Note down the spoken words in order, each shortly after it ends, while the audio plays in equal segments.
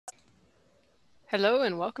Hello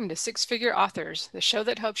and welcome to Six Figure Authors, the show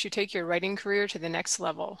that helps you take your writing career to the next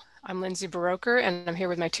level. I'm Lindsay Baroker and I'm here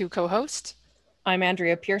with my two co-hosts. I'm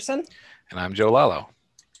Andrea Pearson. And I'm Joe Lalo.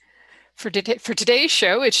 For today's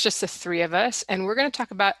show, it's just the three of us, and we're going to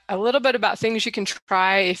talk about a little bit about things you can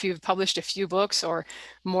try if you've published a few books or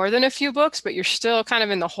more than a few books, but you're still kind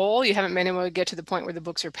of in the hole. You haven't been able to get to the point where the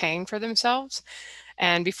books are paying for themselves.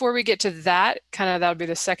 And before we get to that, that'll be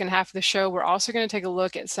the second half of the show. We're also going to take a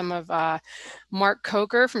look at some of Mark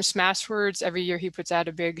Coker from Smashwords. Every year he puts out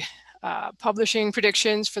a big publishing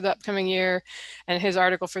predictions for the upcoming year. And his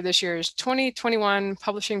article for this year is 2021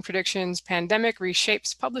 Publishing Predictions, Pandemic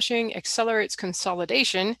Reshapes Publishing, Accelerates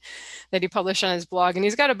Consolidation, that he published on his blog. And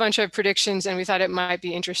he's got a bunch of predictions, and we thought it might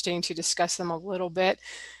be interesting to discuss them a little bit.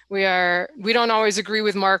 We don't always agree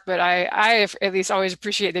with Mark, but I at least always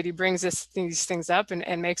appreciate that he brings these things up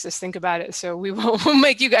and makes us think about it. So we'll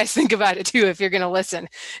make you guys think about it too if you're going to listen.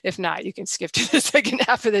 If not, you can skip to the second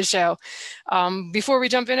half of the show. Before we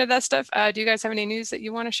jump into that stuff, do you guys have any news that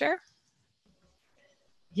you want to share?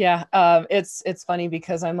 Yeah, it's funny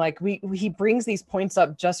because I'm like, he brings these points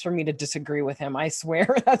up just for me to disagree with him. I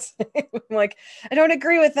swear. I'm like, I don't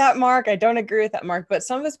agree with that, Mark. I don't agree with that, Mark. But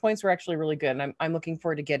some of his points were actually really good, and I'm looking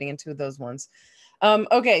forward to getting into those ones.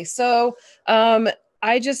 Okay, so something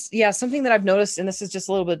that I've noticed, and this is just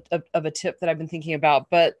a little bit of a tip that I've been thinking about,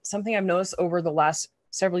 but something I've noticed over the last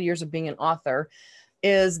several years of being an author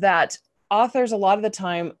is that authors a lot of the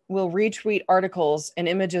time will retweet articles and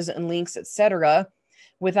images and links, etc.,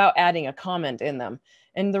 without adding a comment in them.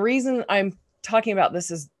 And the reason I'm talking about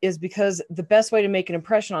this is because the best way to make an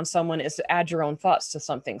impression on someone is to add your own thoughts to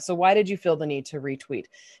something. So why did you feel the need to retweet?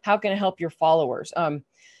 How can it help your followers?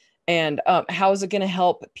 And how is it going to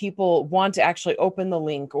help people want to actually open the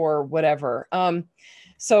link or whatever? And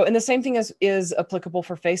the same thing is applicable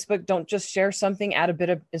for Facebook. Don't just share something, add a bit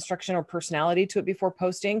of instruction or personality to it before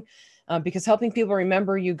posting. Because helping people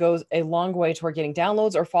remember you goes a long way toward getting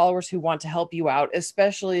downloads or followers who want to help you out,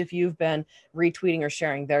 especially if you've been retweeting or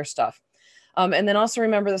sharing their stuff. And then also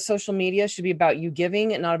remember that social media should be about you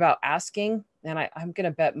giving and not about asking. And I'm going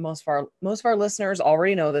to bet most of our listeners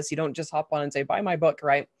already know this. You don't just hop on and say, buy my book,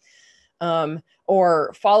 right?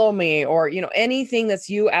 Or follow me, or, anything that's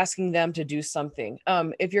you asking them to do something.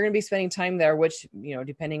 If you're going to be spending time there, which,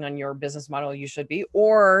 depending on your business model, you should be,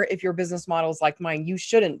 or if your business model is like mine, you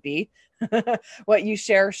shouldn't be. What you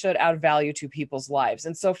share should add value to people's lives.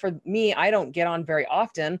 And so for me, I don't get on very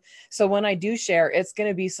often. So when I do share, it's going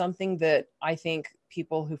to be something that I think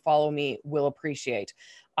people who follow me will appreciate.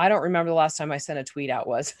 I don't remember the last time I sent a tweet out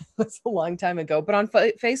was. It's a long time ago. But on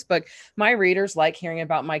Facebook, my readers like hearing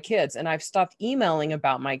about my kids, and I've stopped emailing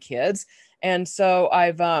about my kids. And so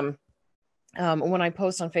I've when I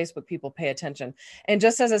post on Facebook, people pay attention. And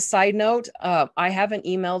just as a side note, I haven't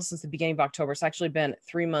emailed since the beginning of October. It's actually been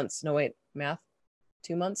 3 months. No, wait, math.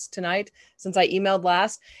 2 months tonight since I emailed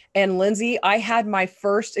last. And Lindsay, I had my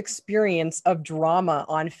first experience of drama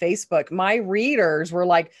on Facebook. My readers were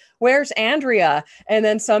like, where's Andrea? And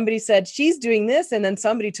then somebody said, she's doing this. And then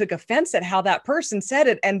somebody took offense at how that person said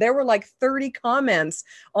it. And there were like 30 comments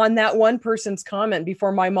on that one person's comment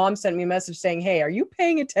before my mom sent me a message saying, hey, are you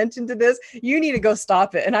paying attention to this? You need to go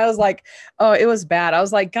stop it. And I was like, oh, it was bad. I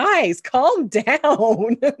was like, guys, calm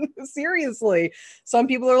down. Seriously. Some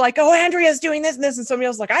people are like, oh, Andrea's doing this and this. And somebody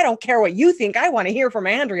else like, I don't care what you think. I want to hear from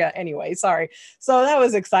Andrea. Anyway, sorry. So that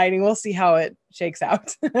was exciting. We'll see how it shakes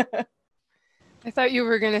out. I thought you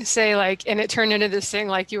were going to say and it turned into this thing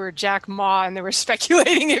like you were Jack Ma and they were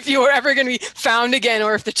speculating if you were ever going to be found again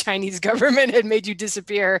or if the Chinese government had made you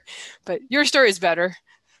disappear. But your story is better.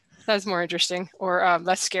 That's more interesting or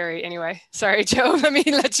less scary anyway. Sorry, Joe. Let me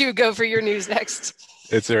let you go for your news next.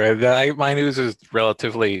 It's all right. My news is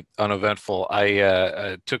relatively uneventful.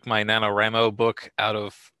 I took my NaNoWriMo book out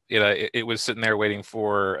of, it was sitting there waiting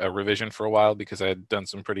for a revision for a while because I had done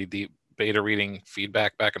some pretty deep beta reading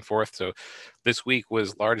feedback back and forth. So this week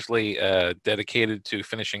was largely dedicated to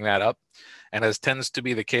finishing that up. And as tends to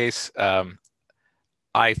be the case,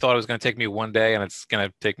 I thought it was going to take me 1 day, and it's going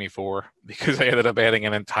to take me 4 because I ended up adding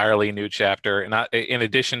an entirely new chapter, and in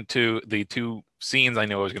addition to the 2 scenes I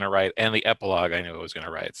knew I was going to write and the epilogue I knew I was going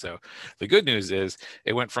to write. So the good news is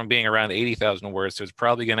it went from being around 80,000 words, so it's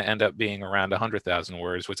probably going to end up being around 100,000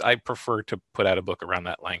 words, which I prefer to put out a book around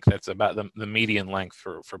that length. That's about the median length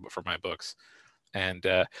for my books. And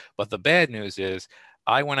but the bad news is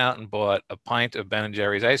I went out and bought a pint of Ben &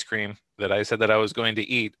 Jerry's ice cream that I said that I was going to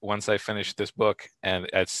eat once I finished this book, and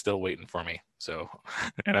it's still waiting for me. So,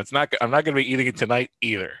 and I'm not going to be eating it tonight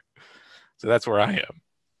either. So that's where I am.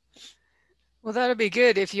 Well, that'll be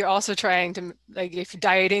good if you're also trying to, like, if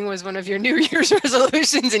dieting was one of your New Year's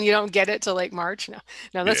resolutions and you don't get it till like March. No,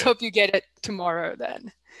 no, let's Yeah. hope you get it tomorrow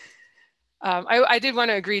then. I did want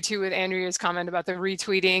to agree too with Andrea's comment about the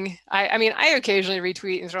retweeting. I mean, I occasionally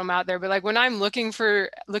retweet and throw them out there, but like when I'm looking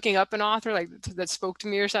up an author like that spoke to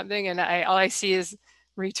me or something, and all I see is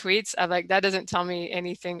retweets, I'm like, that doesn't tell me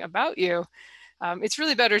anything about you. It's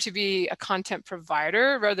really better to be a content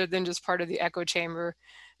provider rather than just part of the echo chamber.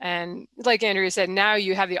 And like Andrea said, now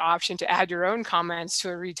you have the option to add your own comments to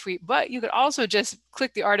a retweet, but you could also just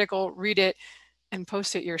click the article, read it, and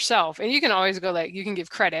post it yourself. And you can always go like, you can give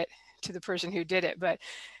credit to the person who did it, but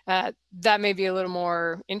that may be a little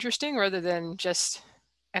more interesting rather than just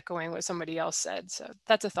echoing what somebody else said. So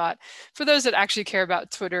that's a thought for those that actually care about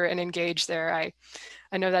Twitter and engage there.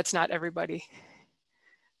 I know that's not everybody.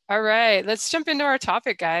 All right, let's jump into our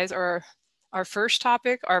topic, guys, or our first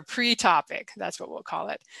topic, our pre-topic. That's what we'll call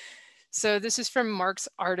it. So this is from Mark's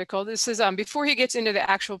article. This is before he gets into the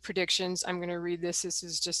actual predictions, I'm going to read this. This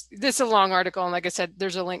is a long article. And like I said,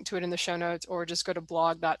 there's a link to it in the show notes, or just go to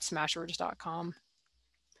blog.smashwords.com.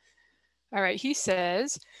 All right, he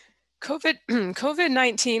says,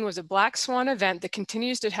 COVID-19 was a black swan event that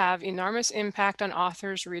continues to have enormous impact on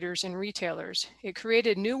authors, readers, and retailers. It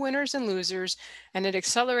created new winners and losers, and it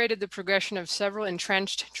accelerated the progression of several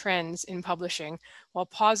entrenched trends in publishing while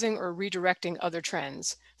pausing or redirecting other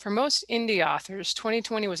trends. For most indie authors,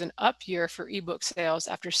 2020 was an up year for ebook sales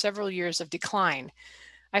after several years of decline.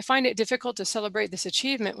 I find it difficult to celebrate this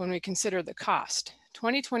achievement when we consider the cost.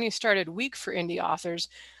 2020 started weak for indie authors,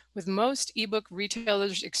 with most ebook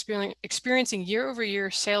retailers experiencing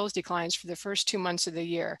year-over-year sales declines for the first 2 months of the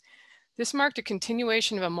year. This marked a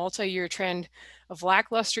continuation of a multi-year trend of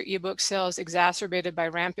lackluster ebook sales exacerbated by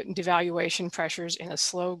rampant devaluation pressures in a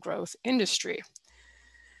slow growth industry.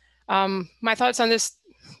 My thoughts on this,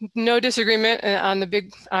 no disagreement on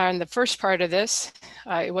the first part of this.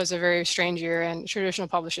 It was a very strange year, and traditional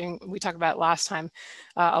publishing, we talked about last time,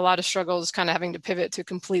 a lot of struggles kind of having to pivot to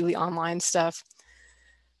completely online stuff.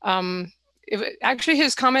 Actually,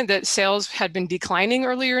 his comment that sales had been declining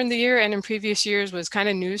earlier in the year and in previous years was kind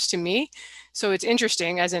of news to me. So it's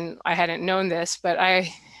interesting, as in I hadn't known this, but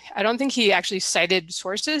I don't think he actually cited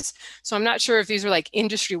sources. So I'm not sure if these were like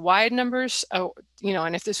industry-wide numbers,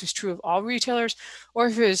 and if this was true of all retailers, or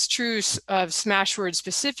if it was true of Smashwords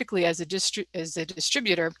specifically as a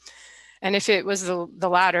distributor. And if it was the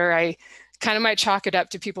latter, I kind of might chalk it up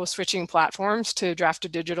to people switching platforms to draft to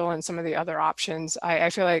digital and some of the other options. I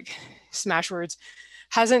feel like Smashwords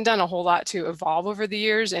hasn't done a whole lot to evolve over the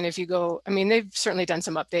years. And if you go, I mean, they've certainly done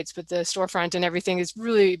some updates, but the storefront and everything is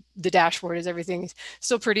really, the dashboard is everything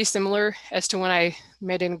still pretty similar as to when I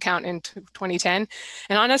made an account in 2010.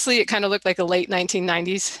 And honestly, it kind of looked like a late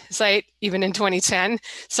 1990s site, even in 2010.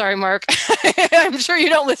 Sorry, Mark. I'm sure you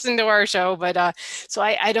don't listen to our show, but so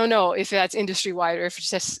I don't know if that's industry wide or if it's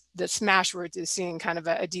just that Smashwords is seeing kind of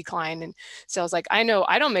a decline in sales. Like I know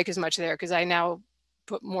I don't make as much there because I now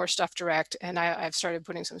put more stuff direct, and I've started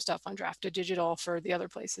putting some stuff on draft to digital for the other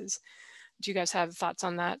places. Do you guys have thoughts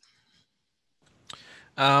on that?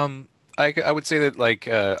 I would say that like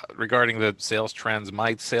regarding the sales trends,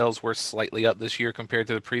 my sales were slightly up this year compared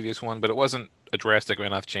to the previous one, but it wasn't a drastic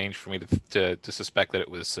enough change for me to suspect that it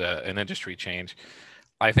was an industry change.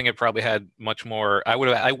 I think it probably had much more. I would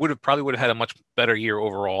have probably would have had a much better year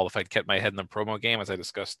overall if I'd kept my head in the promo game, as I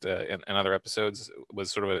discussed in other episodes.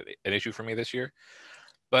 Was sort of an issue for me this year.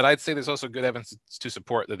 But I'd say there's also good evidence to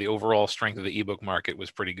support that the overall strength of the ebook market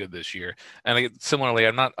was pretty good this year. And similarly,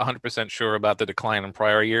 I'm not 100% sure about the decline in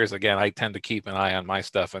prior years. Again, I tend to keep an eye on my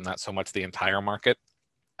stuff and not so much the entire market.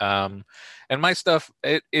 And my stuff,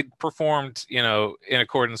 it performed, in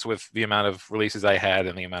accordance with the amount of releases I had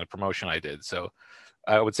and the amount of promotion I did. So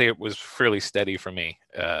I would say it was fairly steady for me.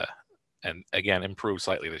 And again, improved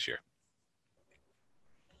slightly this year.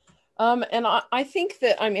 And I think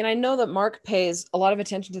that, I mean, I know that Mark pays a lot of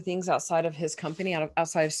attention to things outside of his company,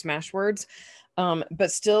 outside of Smashwords,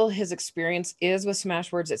 but still his experience is with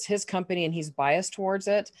Smashwords. It's his company and he's biased towards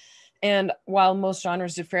it. And while most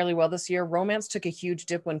genres did fairly well this year, romance took a huge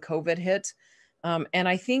dip when COVID hit. And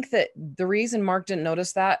I think that the reason Mark didn't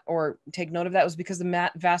notice that or take note of that was because the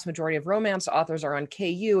vast majority of romance authors are on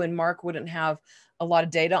KU, and Mark wouldn't have a lot of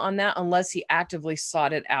data on that unless he actively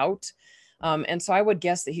sought it out. And so I would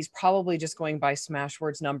guess that he's probably just going by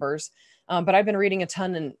Smashwords numbers. But I've been reading a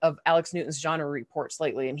ton of Alex Newton's genre reports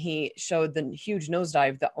lately, and he showed the huge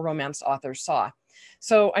nosedive that romance authors saw.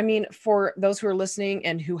 So, I mean, for those who are listening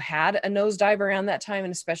and who had a nosedive around that time,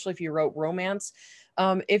 and especially if you wrote romance,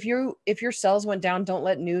 if your sales went down, don't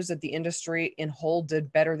let news that the industry in whole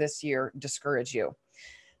did better this year discourage you.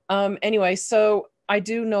 Anyway, so I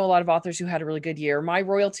do know a lot of authors who had a really good year. My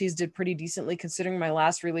royalties did pretty decently considering my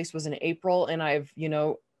last release was in April, and I've,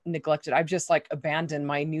 neglected. I've just like abandoned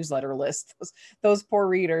my newsletter list. Those poor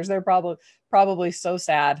readers, they're probably so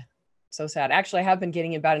sad. So sad. Actually, I have been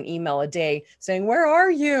getting about an email a day saying, "Where are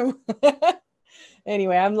you?"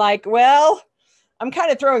 Anyway, I'm like, well, I'm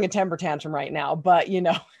kind of throwing a temper tantrum right now, but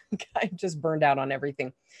I'm just burned out on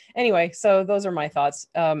everything. Anyway, so those are my thoughts.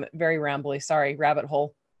 Very rambly. Sorry, rabbit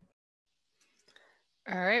hole.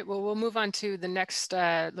 All right, well, we'll move on to the next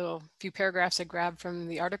little few paragraphs I grabbed from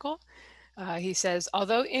the article. He says,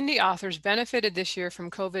 although indie authors benefited this year from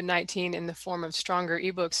COVID-19 in the form of stronger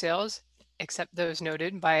ebook sales, except those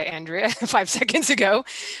noted by Andrea 5 seconds ago,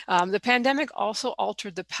 the pandemic also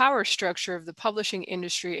altered the power structure of the publishing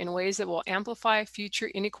industry in ways that will amplify future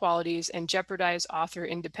inequalities and jeopardize author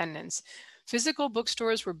independence. Physical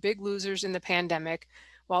bookstores were big losers in the pandemic,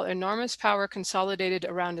 while enormous power consolidated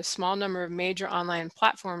around a small number of major online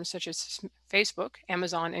platforms such as Facebook,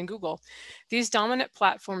 Amazon, and Google. These dominant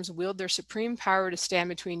platforms wield their supreme power to stand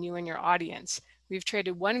between you and your audience. We've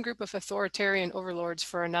traded one group of authoritarian overlords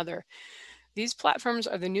for another. These platforms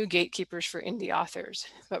are the new gatekeepers for indie authors.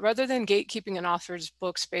 But rather than gatekeeping an author's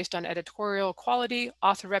books based on editorial quality,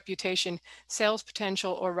 author reputation, sales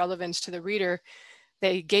potential, or relevance to the reader,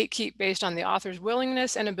 they gatekeep based on the author's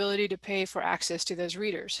willingness and ability to pay for access to those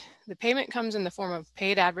readers. The payment comes in the form of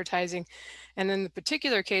paid advertising, and in the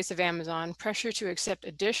particular case of Amazon, pressure to accept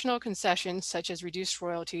additional concessions such as reduced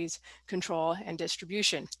royalties, control, and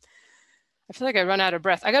distribution. I feel like I run out of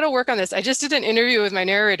breath. I got to work on this. I just did an interview with my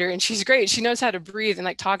narrator, and she's great. She knows how to breathe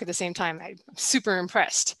and talk at the same time. I'm super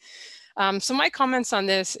impressed. So my comments on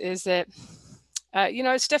this is that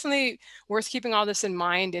it's definitely worth keeping all this in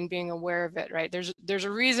mind and being aware of it, right? There's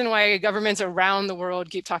a reason why governments around the world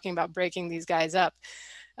keep talking about breaking these guys up.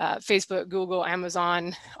 Facebook, Google,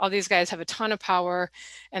 Amazon, all these guys have a ton of power,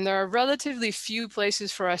 and there are relatively few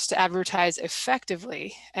places for us to advertise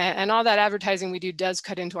effectively. And all that advertising we do does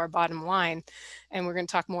cut into our bottom line. And we're going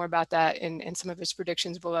to talk more about that in some of his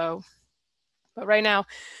predictions below. But right now,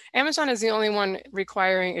 Amazon is the only one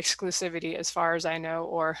requiring exclusivity as far as I know,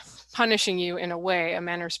 or punishing you in a way, a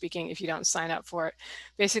manner of speaking, if you don't sign up for it.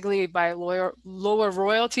 Basically by lower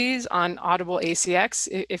royalties on Audible ACX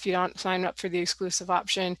if you don't sign up for the exclusive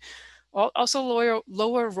option. Also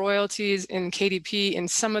lower royalties in KDP in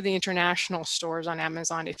some of the international stores on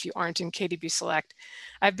Amazon if you aren't in KDP Select.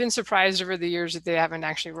 I've been surprised over the years that they haven't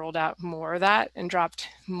actually rolled out more of that and dropped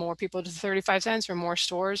more people to 35 cents or more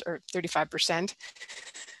stores, or 35%.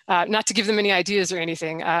 Not to give them any ideas or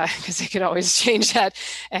anything, because they could always change that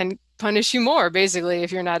and punish you more, basically,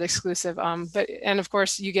 if you're not exclusive. And of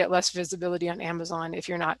course, you get less visibility on Amazon if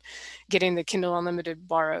you're not getting the Kindle Unlimited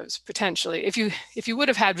borrows, potentially, if you would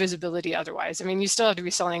have had visibility otherwise. I mean, you still have to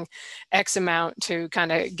be selling X amount to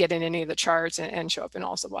kind of get in any of the charts and show up in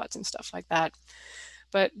AllSublots and stuff like that.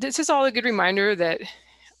 But this is all a good reminder that,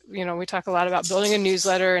 we talk a lot about building a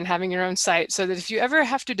newsletter and having your own site, so that if you ever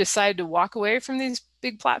have to decide to walk away from these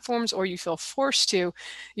big platforms, or you feel forced to,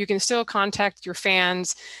 you can still contact your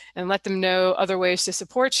fans and let them know other ways to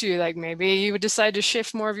support you. Like maybe you would decide to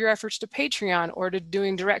shift more of your efforts to Patreon or to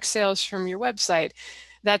doing direct sales from your website.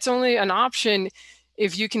 That's only an option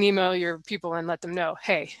if you can email your people and let them know,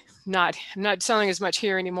 hey, I'm not selling as much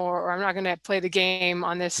here anymore, or I'm not going to play the game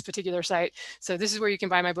on this particular site. So this is where you can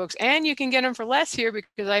buy my books, and you can get them for less here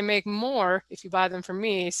because I make more if you buy them from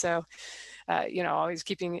me. So, always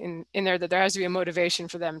keeping in there that there has to be a motivation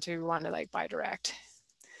for them to want to buy direct.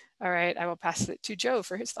 All right, I will pass it to Joe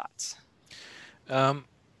for his thoughts.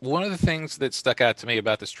 One of the things that stuck out to me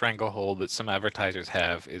about the stranglehold that some advertisers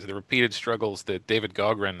have is the repeated struggles that David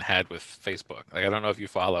Gaughran had with Facebook. I don't know if you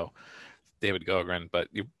follow David Gaughran, but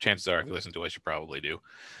chances are if you listen to us, you probably do.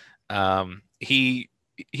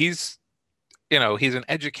 He's an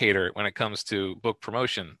educator when it comes to book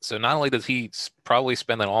promotion. So not only does he probably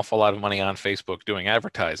spend an awful lot of money on Facebook doing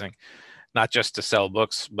advertising, not just to sell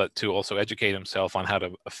books, but to also educate himself on how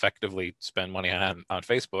to effectively spend money on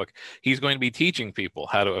Facebook, he's going to be teaching people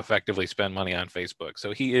how to effectively spend money on Facebook.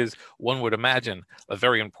 So he is, one would imagine, a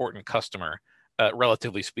very important customer,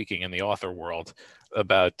 relatively speaking, in the author world to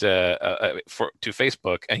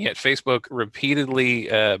Facebook, and yet Facebook repeatedly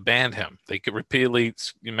banned him. They could repeatedly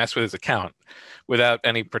mess with his account without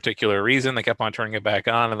any particular reason. They kept on turning it back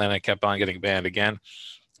on, and then it kept on getting banned again.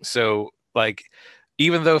 So,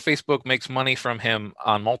 even though Facebook makes money from him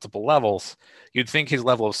on multiple levels, you'd think his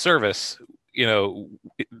level of service,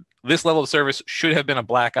 this level of service should have been a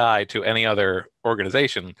black eye to any other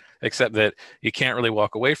organization, except that you can't really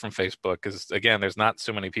walk away from Facebook because, again, there's not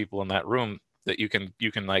so many people in that room that you can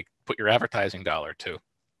put your advertising dollar to.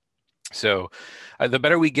 So the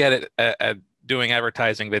better we get at doing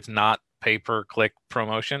advertising that's not pay-per-click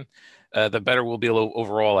promotion, the better we'll be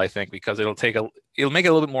overall, I think, because it'll make it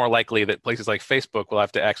a little bit more likely that places like Facebook will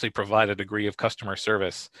have to actually provide a degree of customer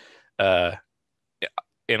service uh,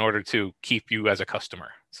 in order to keep you as a customer.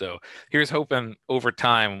 So here's hoping over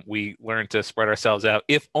time we learn to spread ourselves out,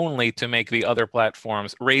 if only to make the other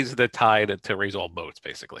platforms raise the tide to raise all boats,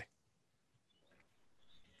 basically.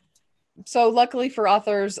 So luckily for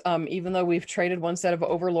authors, even though we've traded one set of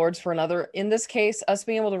overlords for another, in this case, us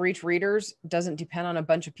being able to reach readers doesn't depend on a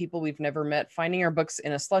bunch of people we've never met finding our books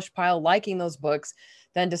in a slush pile, liking those books,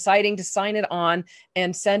 then deciding to sign it on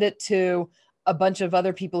and send it to a bunch of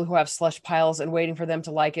other people who have slush piles and waiting for them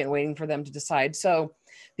to like it and waiting for them to decide. So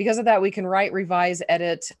because of that, we can write, revise,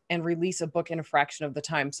 edit, and release a book in a fraction of the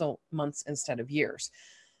time. So months instead of years.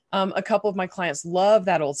 A couple of my clients love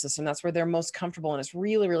that old system. That's where they're most comfortable. And it's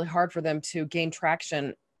really, really hard for them to gain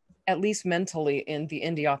traction, at least mentally, in the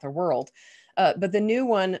indie author world. But the new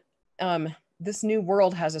one, this new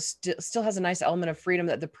world has still has a nice element of freedom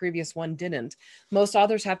that the previous one didn't. Most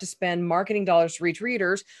authors have to spend marketing dollars to reach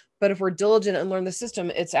readers, but if we're diligent and learn the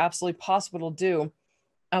system, it's absolutely possible to do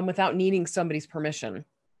without needing somebody's permission.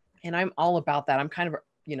 And I'm all about that. I'm kind of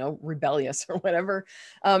rebellious or whatever.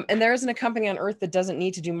 And there isn't a company on earth that doesn't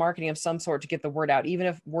need to do marketing of some sort to get the word out, even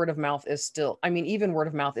if word of mouth is still, even word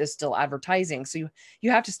of mouth is still advertising. So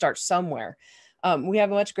you have to start somewhere. We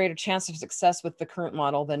have a much greater chance of success with the current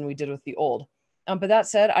model than we did with the old. But that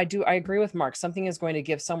said, I agree with Mark. Something is going to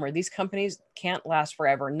give somewhere. These companies can't last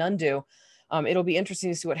forever. None do. It'll be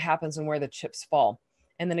interesting to see what happens and where the chips fall.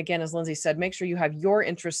 And then again, as Lindsay said, make sure you have your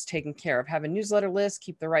interests taken care of. Have a newsletter list,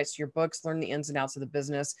 keep the rights to your books, learn the ins and outs of the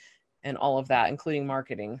business, and all of that, including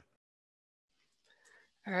marketing.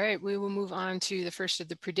 All right, we will move on to the first of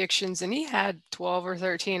the predictions. And he had 12 or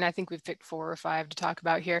 13. I think we've picked 4 or 5 to talk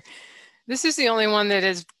about here. This is the only one that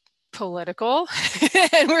is political.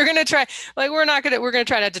 And we're going to try, we're going to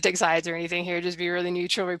try not to take sides or anything here, just be really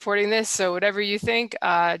neutral reporting this. So whatever you think,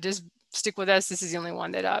 just stick with us. This is the only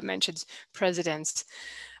one that mentions presidents.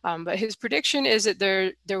 But his prediction is that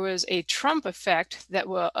there was a Trump effect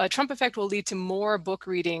will lead to more book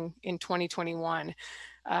reading in 2021.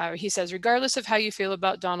 He says, regardless of how you feel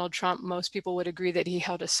about Donald Trump, most people would agree that he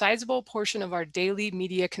held a sizable portion of our daily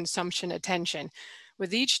media consumption attention.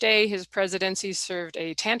 With each day, his presidency served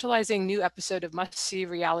a tantalizing new episode of must-see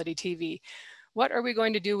reality TV. What are we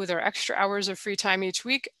going to do with our extra hours of free time each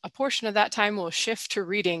week? A portion of that time will shift to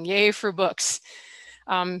reading. Yay for books.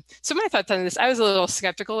 So my thoughts on this, I was a little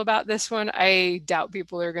skeptical about this one. I doubt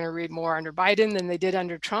people are going to read more under Biden than they did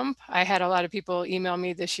under Trump. I had a lot of people email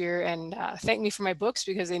me this year and thank me for my books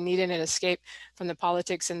because they needed an escape from the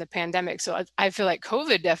politics and the pandemic. So I feel like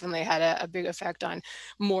COVID definitely had a big effect on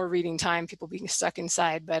more reading time, people being stuck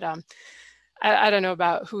inside. But I don't know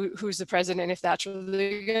about who's the president, if that's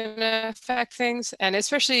really going to affect things. And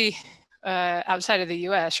especially outside of the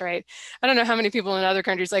US, right? I don't know how many people in other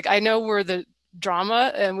countries, I know we're the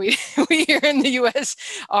drama and we here in the US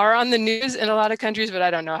are on the news in a lot of countries, but I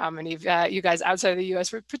don't know how many of you guys outside of the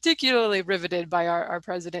US were particularly riveted by our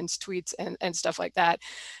president's tweets and stuff like that.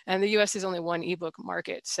 And the US is only one ebook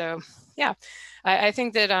market. So yeah, I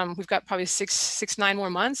think that we've got probably 9 more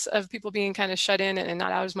months of people being kind of shut in and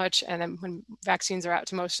not out as much. And then when vaccines are out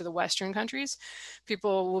to most of the Western countries,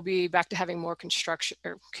 people will be back to having more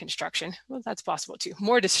construction. Well, that's possible too.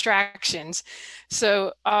 More distractions.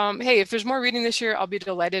 So hey, if there's more reading this year, I'll be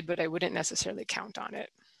delighted, but I wouldn't necessarily count on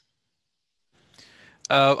it.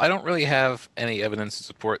 I don't really have any evidence to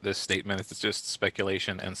support this statement. It's just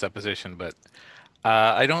speculation and supposition, but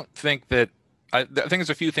I don't think that. I think there's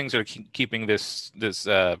a few things that are keeping this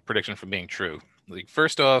prediction from being true.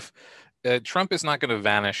 First off, Trump is not going to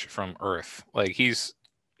vanish from Earth. He's,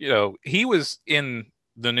 he was in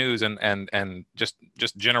the news and just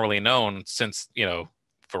generally known since,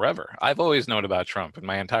 forever. I've always known about Trump in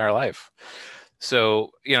my entire life.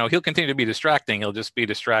 So, he'll continue to be distracting. He'll just be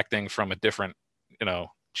distracting from a different,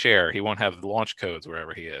 chair. He won't have the launch codes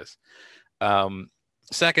wherever he is.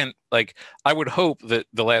 Second, I would hope that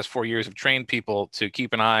the last 4 years have trained people to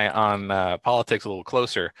keep an eye on politics a little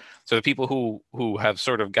closer. So the people who have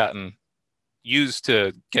sort of gotten used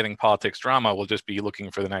to getting politics drama will just be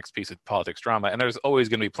looking for the next piece of politics drama. And there's always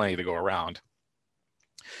going to be plenty to go around.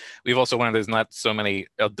 We've also learned there's not so many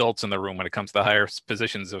adults in the room when it comes to the higher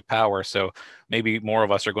positions of power. So maybe more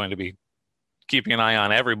of us are going to be keeping an eye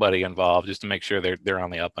on everybody involved just to make sure they're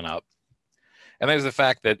on the up and up. And there's the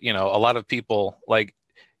fact that, a lot of people,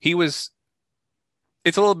 he was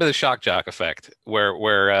it's a little bit of shock jock effect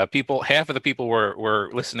where people, half of the people were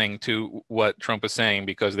listening to what Trump was saying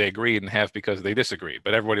because they agreed and half because they disagreed,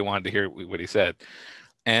 but everybody wanted to hear what he said.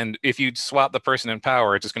 And if you swap the person in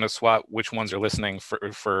power, it's just going to swap which ones are listening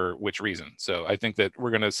for which reason. So I think that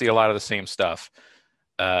we're going to see a lot of the same stuff.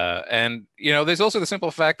 And there's also the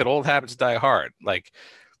simple fact that old habits die hard. Like,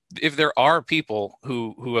 if there are people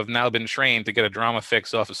who have now been trained to get a drama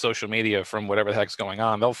fix off of social media from whatever the heck's going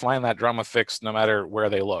on, they'll find that drama fix no matter where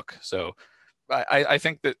they look. So I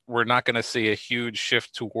think that we're not going to see a huge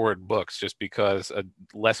shift toward books just because a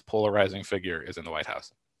less polarizing figure is in the White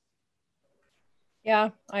House. Yeah,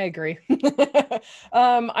 I agree.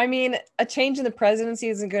 I mean, a change in the presidency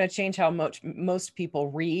isn't going to change how much most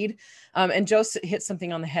people read. And Joe hit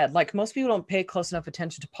something on the head. Like, most people don't pay close enough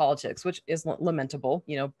attention to politics, which is lamentable,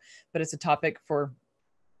 but it's a topic for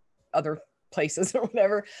other places or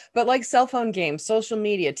whatever. But like cell phone games, social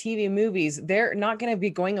media, TV, movies, they're not going to be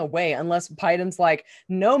going away unless Biden's like,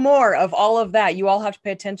 no more of all of that. You all have to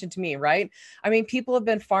pay attention to me, right? I mean, people have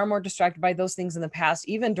been far more distracted by those things in the past,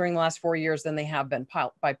 even during the last 4 years, than they have been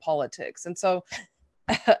by politics. And so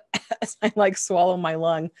I like swallow my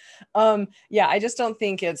lung. Yeah, I just don't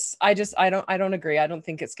think I don't agree. I don't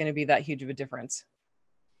think it's going to be that huge of a difference.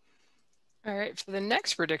 All right, for the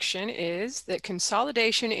next prediction is that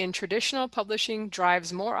consolidation in traditional publishing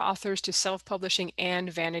drives more authors to self-publishing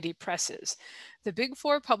and vanity presses. The big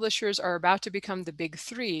four publishers are about to become the big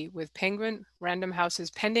three, with Penguin Random House's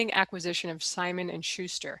pending acquisition of Simon &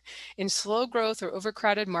 Schuster. In slow growth or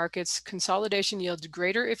overcrowded markets, consolidation yields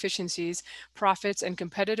greater efficiencies, profits, and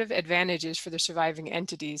competitive advantages for the surviving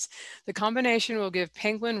entities. The combination will give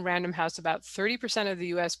Penguin Random House about 30% of the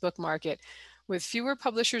US book market. With fewer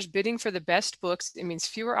publishers bidding for the best books, it means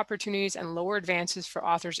fewer opportunities and lower advances for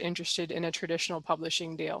authors interested in a traditional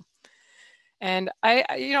publishing deal. And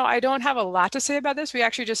I don't have a lot to say about this. We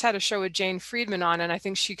actually just had a show with Jane Friedman on, and I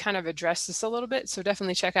think she kind of addressed this a little bit. So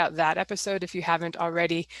definitely check out that episode if you haven't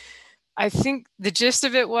already. I think the gist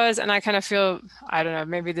of it was, and I kind of feel, I don't know,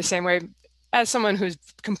 maybe the same way as someone who's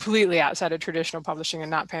completely outside of traditional publishing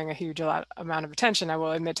and not paying a huge amount of attention, I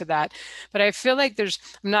will admit to that. But I feel like I'm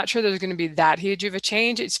not sure there's going to be that huge of a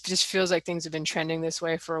change. It just feels like things have been trending this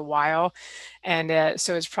way for a while. And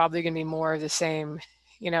so it's probably going to be more of the same,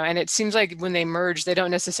 and it seems like when they merge, they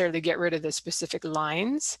don't necessarily get rid of the specific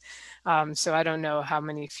lines. So I don't know how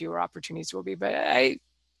many fewer opportunities will be, but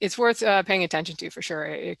it's worth paying attention to for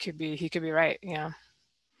sure. He could be right. Yeah.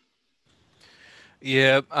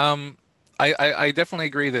 Yeah. I definitely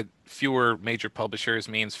agree that fewer major publishers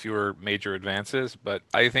means fewer major advances, but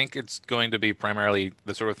I think it's going to be primarily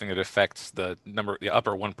the sort of thing that affects the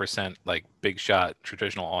upper 1%, like big shot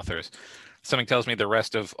traditional authors. Something tells me the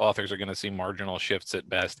rest of authors are going to see marginal shifts at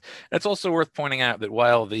best. It's also worth pointing out that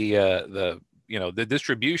while the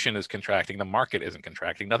distribution is contracting, the market isn't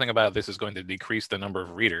contracting. Nothing about this is going to decrease the number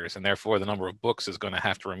of readers, and therefore the number of books is going to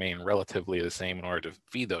have to remain relatively the same in order to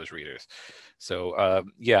feed those readers. So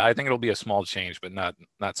yeah, I think it'll be a small change, but not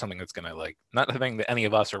something that's going to not something that any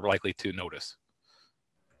of us are likely to notice.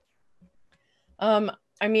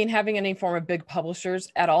 I mean, having any form of big publishers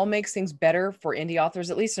at all makes things better for indie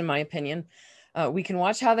authors, at least in my opinion. We can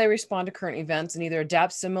watch how they respond to current events and either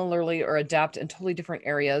adapt similarly or adapt in totally different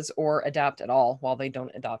areas or adapt at all while they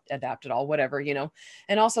don't adapt at all, whatever,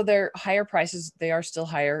 And also their higher prices, they are still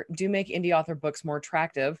higher, do make indie author books more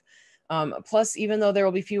attractive. Plus, even though there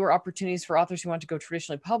will be fewer opportunities for authors who want to go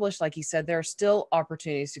traditionally published, like he said, there are still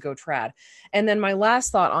opportunities to go trad. And then my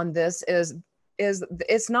last thought on this is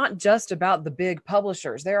it's not just about the big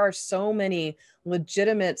publishers. There are so many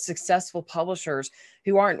legitimate, successful publishers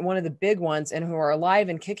who aren't one of the big ones and who are alive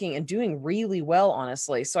and kicking and doing really well,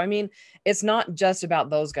 honestly. So, I mean, it's not just about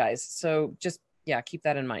those guys. So just, yeah, keep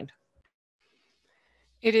that in mind.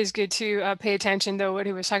 It is good to pay attention, though, what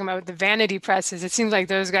he was talking about with the vanity presses. It seems like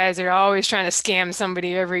those guys are always trying to scam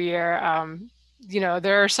somebody every year.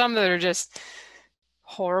 There are some that are just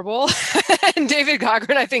horrible. And David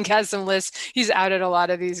Cochran, I think, has some lists. He's outed a lot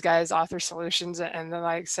of these guys, Author Solutions and the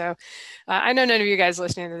like. So I know none of you guys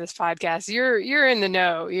listening to this podcast, you're in the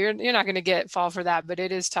know. You're not going to fall for that, but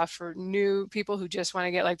it is tough for new people who just want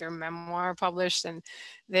to get like their memoir published, and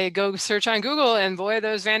they go search on Google, and boy,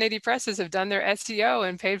 those vanity presses have done their SEO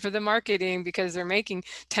and paid for the marketing because they're making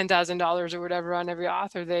 $10,000 or whatever on every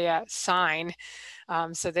author they sign.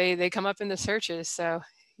 So they come up in the searches. So,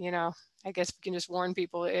 I guess we can just warn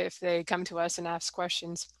people if they come to us and ask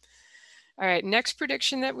questions. All right, next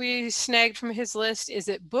prediction that we snagged from his list is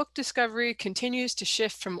that book discovery continues to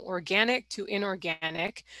shift from organic to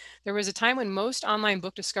inorganic. There was a time when most online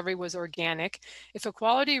book discovery was organic. If a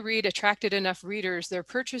quality read attracted enough readers, their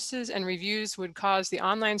purchases and reviews would cause the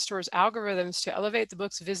online store's algorithms to elevate the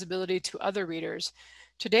book's visibility to other readers.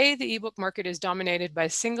 Today, the ebook market is dominated by a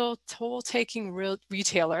single toll-taking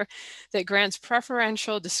retailer that grants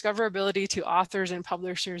preferential discoverability to authors and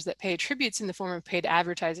publishers that pay tributes in the form of paid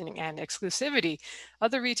advertising and exclusivity.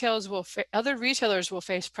 Other retailers will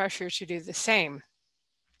face pressure to do the same.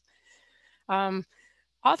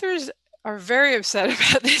 Authors are very upset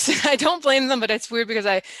about this, and I don't blame them, but it's weird because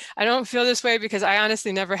I don't feel this way because I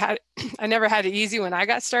honestly never had it easy when I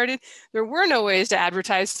got started. There were no ways to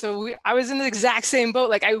advertise, so I was in the exact same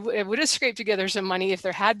boat. Like I would have scraped together some money if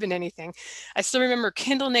there had been anything. I still remember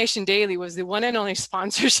Kindle Nation Daily was the one and only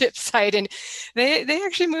sponsorship site, and they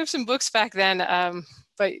actually moved some books back then,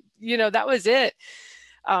 but you know, that was it.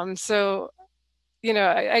 So you know,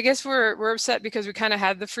 I guess we're upset because we kind of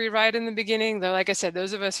had the free ride in the beginning, though. Like I said,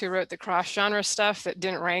 those of us who wrote the cross-genre stuff that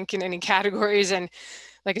didn't rank in any categories, and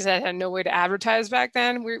like I said, had no way to advertise back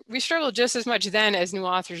then, we struggled just as much then as new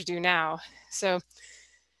authors do now. So,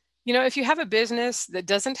 you know, if you have a business that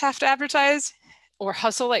doesn't have to advertise or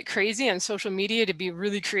hustle like crazy on social media to be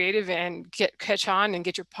really creative and catch on and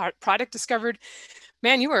get your product discovered,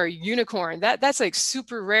 man, you are a unicorn. That's like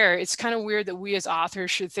super rare. It's kind of weird that we as authors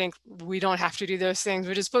should think we don't have to do those things.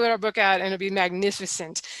 We just put our book out and it'll be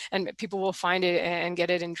magnificent and people will find it and get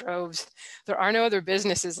it in droves. There are no other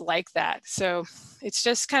businesses like that. So it's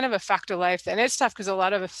just kind of a fact of life. And it's tough because a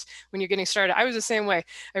lot of us, when you're getting started, I was the same way.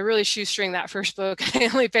 I really shoestring that first book. I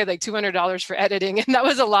only paid like $200 for editing, and that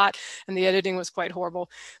was a lot. And the editing was quite horrible.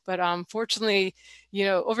 But fortunately, you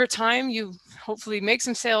know, over time, you hopefully make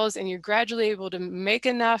some sales and you're gradually able to make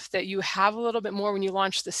enough that you have a little bit more when you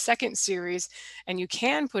launch the second series, and you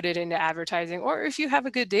can put it into advertising. Or if you have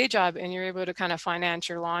a good day job and you're able to kind of finance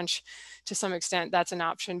your launch to some extent, that's an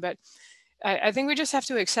option. But I think we just have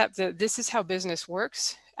to accept that this is how business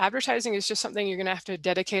works. Advertising is just something you're going to have to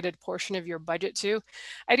dedicate a portion of your budget to.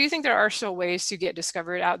 I do think there are still ways to get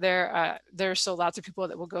discovered out there. There are still lots of people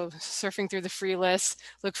that will go surfing through the free lists,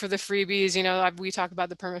 look for the freebies. You know, we talk about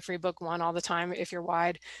the perma-free book one all the time if you're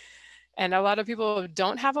wide. And a lot of people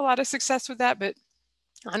don't have a lot of success with that, but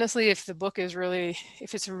honestly, if the book is really,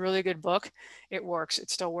 if it's a really good book, it works. It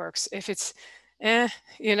still works. If it's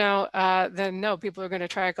you know, then no, people are going to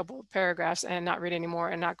try a couple of paragraphs and not read anymore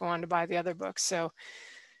and not go on to buy the other books. So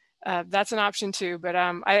that's an option too. But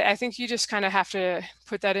I think you just kind of have to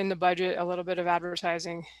put that in the budget, a little bit of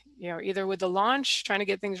advertising, you know, either with the launch, trying to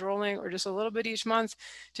get things rolling, or just a little bit each month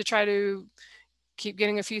to try to keep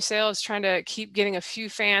getting a few sales, trying to keep getting a few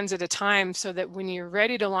fans at a time so that when you're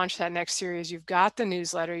ready to launch that next series, you've got the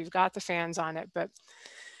newsletter, you've got the fans on it. But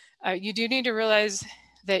you do need to realize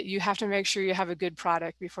that you have to make sure you have a good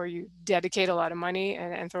product before you dedicate a lot of money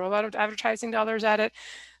and throw a lot of advertising dollars at it.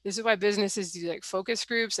 This is why businesses do like focus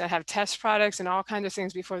groups that have test products and all kinds of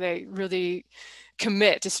things before they really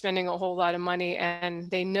commit to spending a whole lot of money.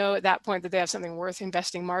 And they know at that point that they have something worth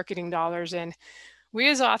investing marketing dollars in. We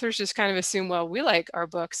as authors just kind of assume, well, we like our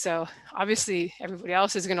book, so obviously everybody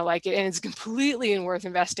else is going to like it, and it's completely worth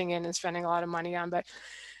investing in and spending a lot of money on. But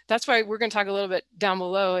that's why we're going to talk a little bit down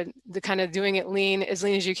below and the kind of doing it lean as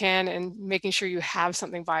you can and making sure you have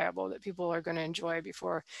something viable that people are going to enjoy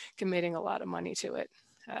before committing a lot of money to it.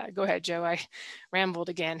 Go ahead, Joe. I rambled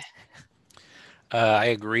again. I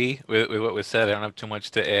agree with what was said. I don't have too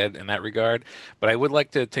much to add in that regard, but I would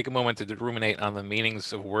like to take a moment to ruminate on the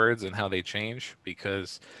meanings of words and how they change,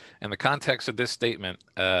 because in the context of this statement,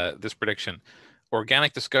 this prediction,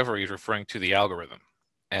 organic discovery is referring to the algorithm.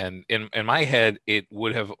 And in my head, it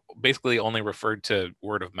would have basically only referred to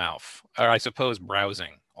word of mouth, or I suppose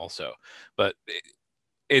browsing also. But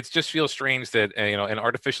it just feels strange that you know, an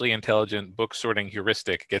artificially intelligent book sorting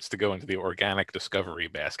heuristic gets to go into the organic discovery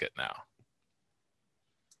basket now.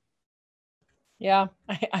 Yeah,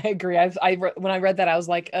 I agree. When I read that, I was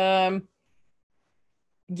like, yeah,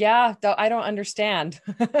 I don't understand.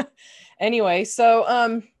 Anyway, so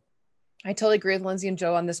I totally agree with Lindsay and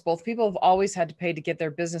Joe on this. Both people have always had to pay to get their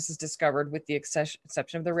businesses discovered, with the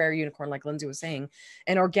exception of the rare unicorn, like Lindsay was saying.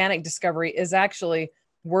 And organic discovery is actually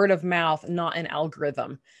word of mouth, not an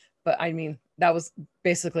algorithm. But I mean, that was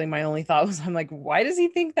basically my only thought. Was I'm like, why does he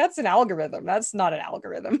think that's an algorithm? That's not an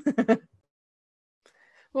algorithm.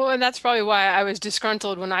 Well, and that's probably why I was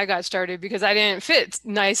disgruntled when I got started because I didn't fit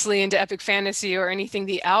nicely into epic fantasy or anything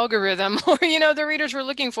the algorithm or, the readers were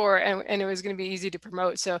looking for, and it was going to be easy to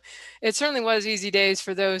promote. So it certainly was easy days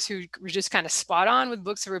for those who were just kind of spot on with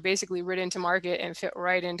books that were basically written to market and fit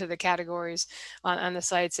right into the categories on the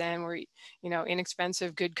sites and were,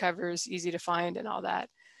 inexpensive, good covers, easy to find and all that.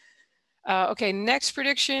 Okay, next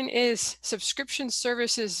prediction is subscription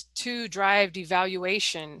services to drive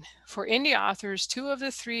devaluation. For indie authors, two of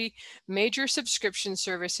the three major subscription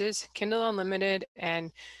services, Kindle Unlimited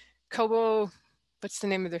and Kobo, what's the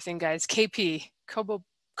name of their thing, guys? KP, Kobo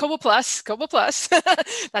Plus, Kobo Plus.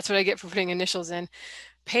 That's what I get for putting initials in.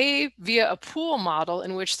 Pay via a pool model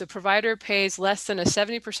in which the provider pays less than a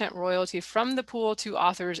 70% royalty from the pool to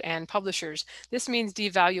authors and publishers. This means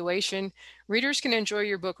devaluation. Readers can enjoy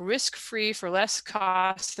your book risk-free for less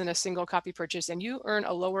cost than a single copy purchase, and you earn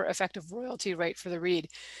a lower effective royalty rate for the read.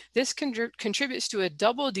 This contributes to a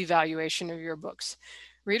double devaluation of your books.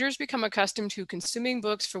 Readers become accustomed to consuming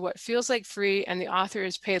books for what feels like free, and the author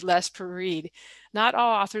is paid less per read. Not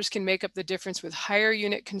all authors can make up the difference with higher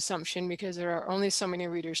unit consumption because there are only so many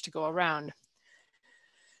readers to go around.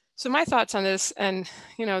 So my thoughts on this, and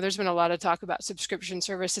there's been a lot of talk about subscription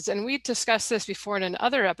services, and we discussed this before in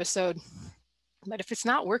another episode, but if it's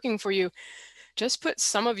not working for you, just put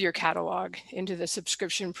some of your catalog into the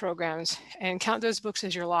subscription programs and count those books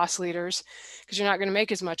as your loss leaders because you're not going to make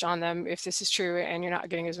as much on them if this is true and you're not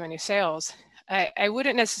getting as many sales. I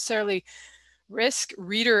wouldn't necessarily risk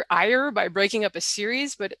reader ire by breaking up a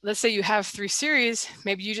series, but let's say you have 3 series,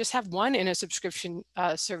 maybe you just have one in a subscription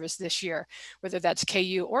service this year, whether that's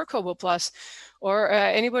KU or Kobo Plus or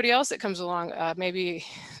anybody else that comes along, maybe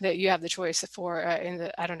that you have the choice for in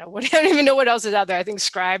the, I don't know, I don't even know what else is out there. I think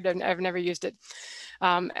Scribed, I've never used it.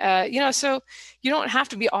 So you don't have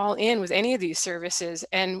to be all in with any of these services,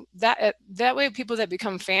 and that way people that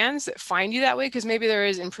become fans that find you that way, because maybe there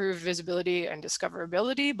is improved visibility and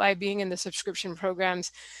discoverability by being in the subscription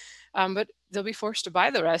programs, but they'll be forced to buy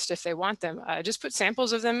the rest if they want them. Just put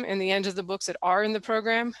samples of them in the end of the books that are in the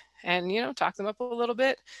program and talk them up a little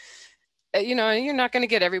bit. You're not going to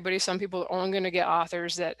get everybody. Some people are only going to get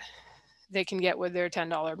authors that they can get with their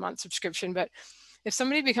 $10 a month subscription, but if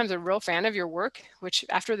somebody becomes a real fan of your work, which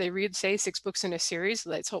after they read, say, 6 books in a series,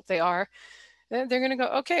 let's hope they are, then they're going to go,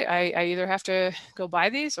 okay, I either have to go buy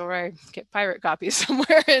these or I get pirate copies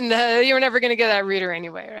somewhere, and you're never going to get that reader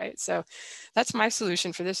anyway, right? So that's my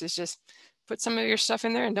solution for this, is just put some of your stuff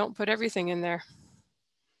in there and don't put everything in there.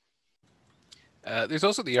 There's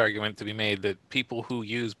also the argument to be made that people who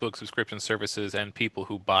use book subscription services and people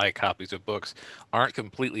who buy copies of books aren't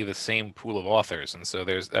completely the same pool of authors, and so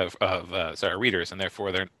there's readers, and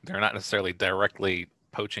therefore they're not necessarily directly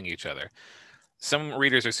poaching each other. Some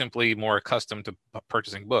readers are simply more accustomed to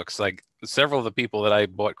purchasing books. Like several of the people that I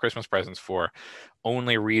bought Christmas presents for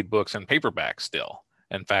only read books in paperback still.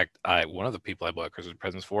 In fact, one of the people I bought Christmas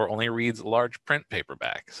presents for only reads large print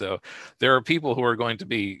paperback. So there are people who are going to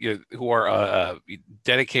be, who are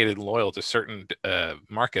dedicated and loyal to certain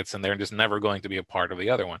markets, and they're just never going to be a part of the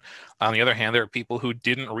other one. On the other hand, there are people who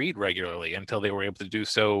didn't read regularly until they were able to do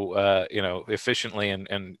so, efficiently and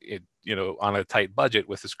on a tight budget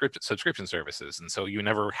with the subscription services. And so you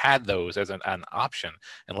never had those as an option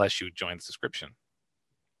unless you joined the subscription.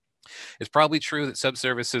 It's probably true that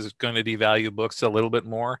subservices is going to devalue books a little bit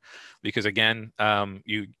more because, again,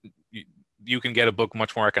 you can get a book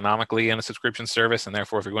much more economically in a subscription service, and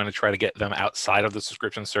therefore if you're going to try to get them outside of the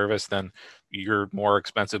subscription service, then your more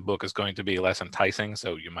expensive book is going to be less enticing,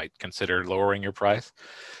 so you might consider lowering your price.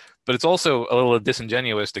 But it's also a little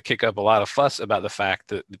disingenuous to kick up a lot of fuss about the fact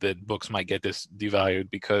that books might get this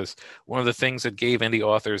devalued, because one of the things that gave indie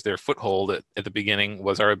authors their foothold at the beginning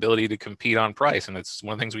was our ability to compete on price, and it's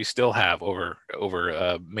one of the things we still have over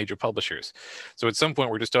major publishers. So at some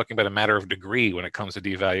point, we're just talking about a matter of degree when it comes to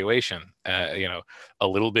devaluation. A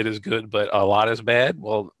little bit is good, but a lot is bad.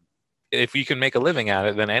 Well, if you can make a living at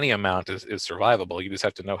it, then any amount is survivable. You just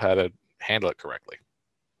have to know how to handle it correctly.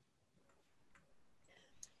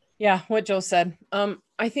 Yeah, what Joe said.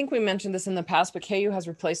 I think we mentioned this in the past, but KU has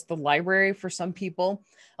replaced the library for some people.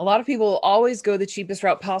 A lot of people always go the cheapest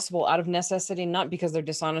route possible out of necessity, not because they're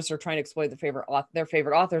dishonest or trying to exploit their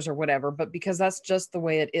favorite authors or whatever, but because that's just the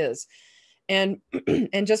way it is. And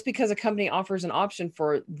and just because a company offers an option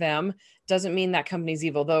for them doesn't mean that company's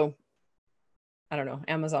evil, though. I don't know,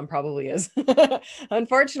 Amazon probably is.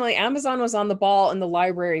 Unfortunately, Amazon was on the ball and the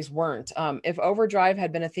libraries weren't. If Overdrive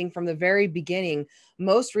had been a thing from the very beginning,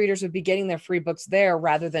 most readers would be getting their free books there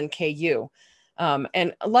rather than KU.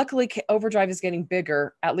 And luckily, Overdrive is getting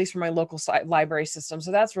bigger, at least for my local library system.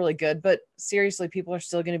 So that's really good. But seriously, people are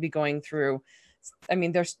still going to be going through I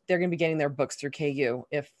mean, they're going to be getting their books through KU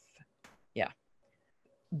if, yeah,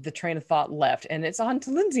 the train of thought left, and it's on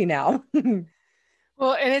to Lindsay now.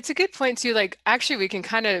 Well, and it's a good point too. Like, actually, we can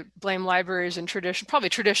kind of blame libraries and probably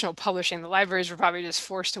traditional publishing. The libraries were probably just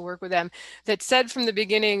forced to work with them. That said from the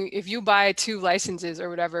beginning, if you buy 2 licenses or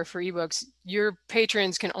whatever for ebooks, your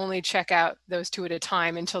patrons can only check out those 2 at a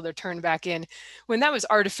time until they're turned back in. When that was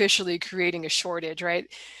artificially creating a shortage,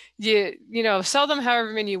 right? You know, sell them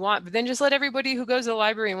however many you want, but then just let everybody who goes to the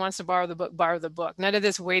library and wants to borrow the book borrow the book. None of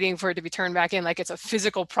this waiting for it to be turned back in like it's a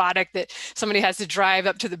physical product that somebody has to drive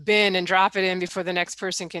up to the bin and drop it in before the next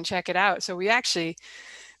person can check it out. So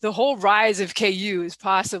the whole rise of KU is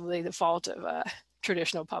possibly the fault of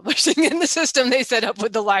traditional publishing in the system they set up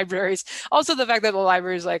with the libraries. Also, the fact that the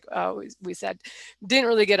libraries, like we said, didn't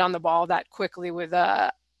really get on the ball that quickly with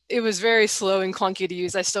it was very slow and clunky to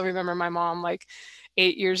use. I still remember my mom, like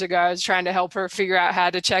 8 years ago, I was trying to help her figure out how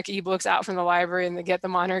to check ebooks out from the library and to get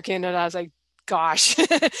them on her Kindle. And I was like, gosh,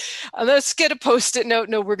 let's get a Post-it note.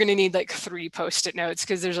 No, we're going to need like 3 Post-it notes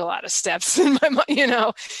because there's a lot of steps in my mind, you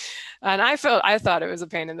know. And I thought it was a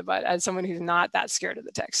pain in the butt as someone who's not that scared of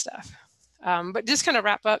the tech stuff. But just kind of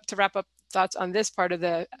wrap up thoughts on this part of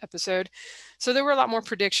the episode. So there were a lot more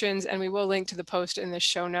predictions, and we will link to the post in the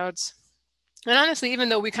show notes. And honestly, even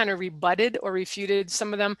though we kind of rebutted or refuted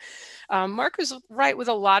some of them, Mark was right with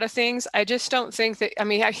a lot of things. I just don't think that, I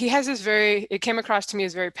mean, he has this it came across to me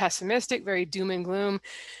as very pessimistic, very doom and gloom.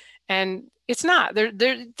 And it's not.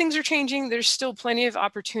 Things are changing. There's still plenty of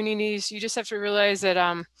opportunities. You just have to realize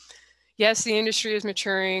that, yes, the industry is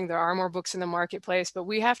maturing. There are more books in the marketplace, but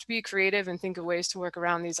we have to be creative and think of ways to work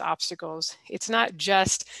around these obstacles. It's not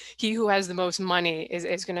just he who has the most money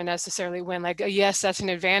is going to necessarily win. Like, yes, that's an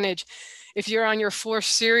advantage. If you're on your 4th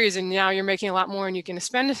series and now you're making a lot more and you can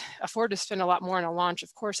afford to spend a lot more on a launch,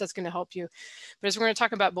 of course, that's going to help you. But as we're going to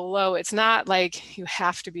talk about below, it's not like you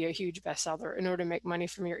have to be a huge bestseller in order to make money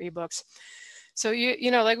from your ebooks. So you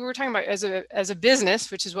know, like we were talking about as a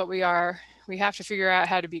business, which is what we are, we have to figure out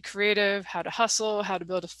how to be creative, how to hustle, how to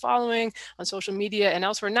build a following on social media and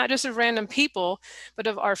elsewhere, not just of random people, but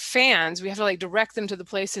of our fans. We have to like direct them to the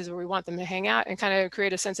places where we want them to hang out and kind of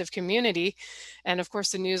create a sense of community. And of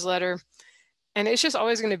course, the newsletter. And it's just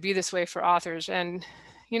always going to be this way for authors. And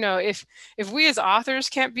you know, if we as authors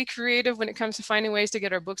can't be creative when it comes to finding ways to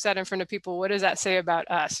get our books out in front of people, what does that say about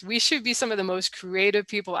us? We should be some of the most creative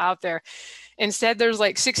people out there. Instead, there's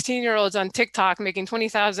like 16-year-olds on TikTok making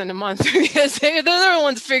 $20,000 a month because they're the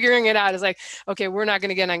ones figuring it out. It's like, okay, we're not going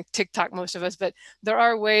to get on TikTok, most of us, but there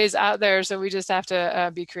are ways out there. So we just have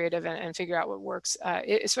to be creative and figure out what works,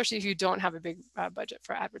 especially if you don't have a big budget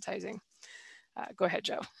for advertising. Go ahead,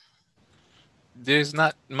 Joe. There's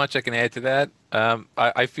not much I can add to that.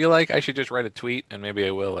 I feel like I should just write a tweet, and maybe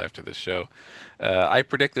I will after this show. I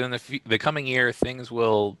predict that in the coming year, things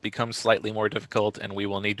will become slightly more difficult, and we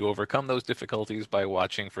will need to overcome those difficulties by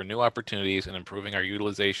watching for new opportunities and improving our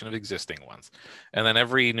utilization of existing ones. And then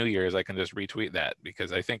every New Year's, I can just retweet that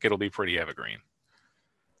because I think it'll be pretty evergreen.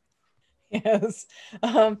 Yes,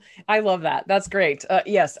 I love that. That's great.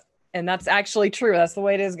 Yes, and that's actually true. That's the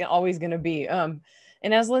way it is always going to be.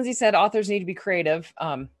 And as Lindsay said, authors need to be creative,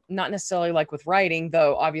 not necessarily like with writing,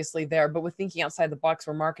 though obviously there, but with thinking outside the box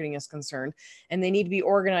where marketing is concerned. And they need to be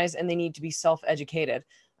organized and they need to be self-educated.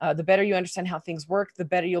 The better you understand how things work, the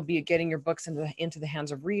better you'll be at getting your books into the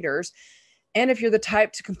hands of readers. And if you're the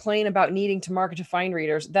type to complain about needing to market to find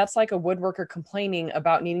readers, that's like a woodworker complaining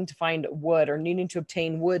about needing to find wood or needing to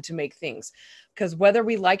obtain wood to make things. Because whether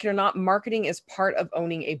we like it or not, marketing is part of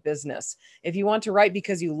owning a business. If you want to write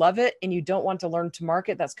because you love it and you don't want to learn to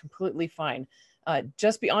market, that's completely fine.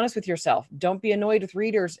 Just be honest with yourself. Don't be annoyed with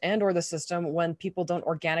readers and or the system when people don't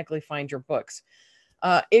organically find your books.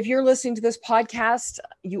 If you're listening to this podcast,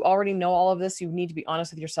 you already know all of this. You need to be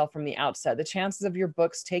honest with yourself from the outset. The chances of your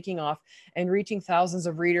books taking off and reaching thousands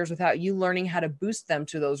of readers without you learning how to boost them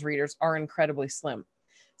to those readers are incredibly slim.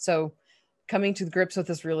 So coming to grips with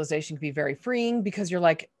this realization can be very freeing because you're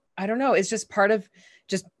like, I don't know, it's just part of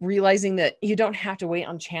just realizing that you don't have to wait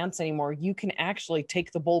on chance anymore. You can actually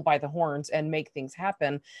take the bull by the horns and make things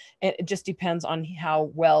happen. And it just depends on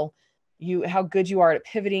how good you are at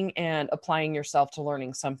pivoting and applying yourself to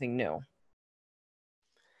learning something new.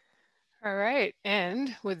 All right.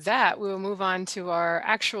 And with that, we will move on to our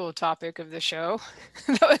actual topic of the show.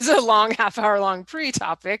 That was a half-hour long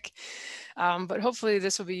pre-topic, but hopefully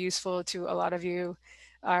this will be useful to a lot of you.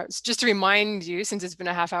 Just to remind you, since it's been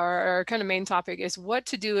a half hour, our kind of main topic is what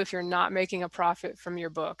to do if you're not making a profit from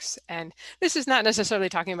your books. And this is not necessarily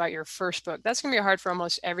talking about your first book. That's going to be hard for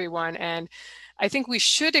almost everyone. And I think we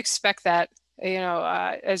should expect that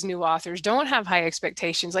as new authors. Don't have high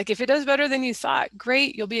expectations. Like if it does better than you thought,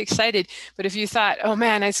 great, you'll be excited. But if you thought, oh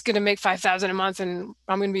man, it's going to make $5,000 a month and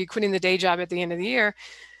I'm going to be quitting the day job at the end of the year,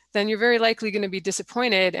 then you're very likely going to be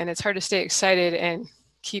disappointed, and it's hard to stay excited and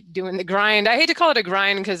keep doing the grind. I hate to call it a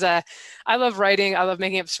grind because I love writing. I love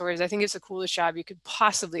making up stories. I think it's the coolest job you could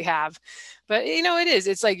possibly have. But it is.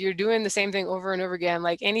 It's like you're doing the same thing over and over again,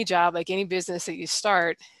 like any job, like any business that you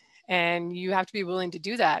start, and you have to be willing to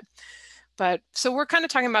do that. But so we're kind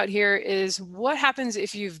of talking about here is what happens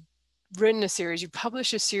if you've written a series, you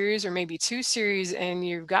publish a series or maybe two series, and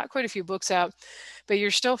you've got quite a few books out, but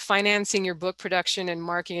you're still financing your book production and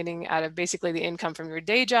marketing out of basically the income from your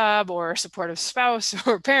day job or a supportive spouse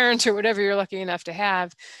or parents or whatever you're lucky enough to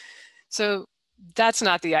have. So that's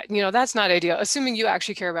not that's not ideal, assuming you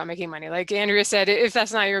actually care about making money. Like Andrea said, if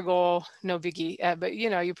that's not your goal, no biggie, but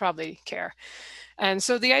you probably care. And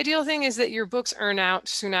so the ideal thing is that your books earn out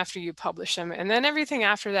soon after you publish them, and then everything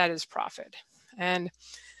after that is profit. And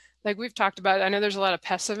like we've talked about, I know there's a lot of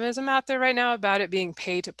pessimism out there right now about it being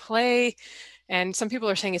pay to play. And some people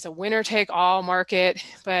are saying it's a winner take all market.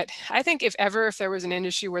 But I think if there was an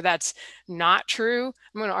industry where that's not true,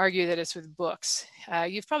 I'm going to argue that it's with books.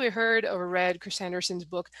 You've probably heard or read Chris Anderson's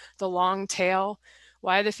book, The Long Tail: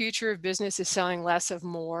 Why the Future of Business is Selling Less of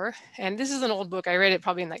More. And this is an old book. I read it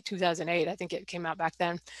probably in like 2008. I think it came out back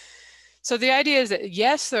then. So the idea is that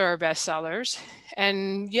yes, there are bestsellers,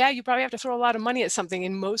 and yeah, you probably have to throw a lot of money at something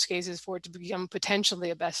in most cases for it to become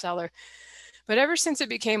potentially a bestseller. But ever since it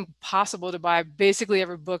became possible to buy basically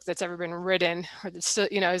every book that's ever been written, or that's still,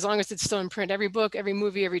 as long as it's still in print, every book, every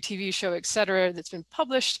movie, every TV show, etc., that's been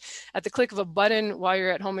published at the click of a button while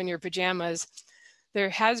you're at home in your pajamas,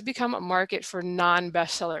 there has become a market for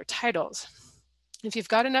non-bestseller titles. If you've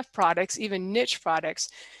got enough products, even niche products,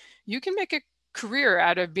 you can make a career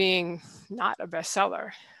out of being not a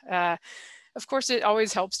bestseller. Of course, it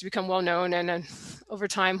always helps to become well known, and over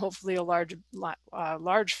time, hopefully,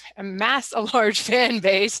 amass a large fan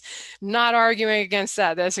base. Not arguing against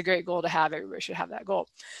that. That's a great goal to have. Everybody should have that goal.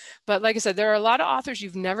 But like I said, there are a lot of authors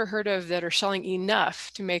you've never heard of that are selling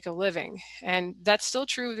enough to make a living, and that's still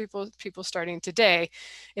true with people starting today.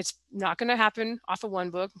 It's not going to happen off of one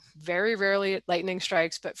book. Very rarely lightning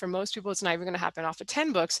strikes, but for most people, it's not even going to happen off of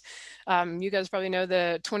 10 books. You guys probably know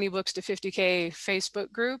the 20 books to 50K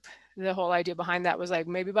Facebook group. The whole idea behind that was like,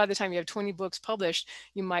 maybe by the time you have 20 books published,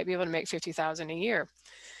 you might be able to make 50,000 a year.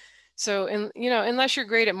 So, unless you're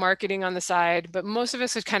great at marketing on the side, but most of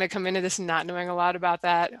us would kind of come into this not knowing a lot about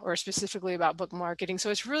that, or specifically about book marketing. So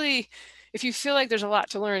it's really, if you feel like there's a lot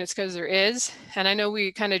to learn, it's because there is. And I know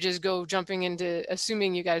we kind of just go jumping into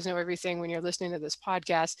assuming you guys know everything when you're listening to this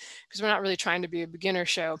podcast, because we're not really trying to be a beginner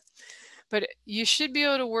show. But you should be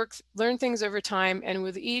able to learn things over time. And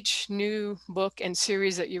with each new book and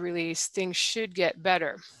series that you release, things should get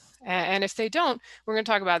better. And if they don't, we're going to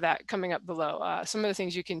talk about that coming up below. Some of the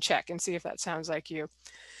things you can check and see if that sounds like you.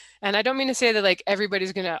 And I don't mean to say that like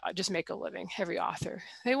everybody's going to just make a living, every author.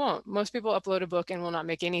 They won't. Most people upload a book and will not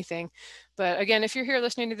make anything. But again, if you're here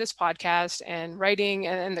listening to this podcast and writing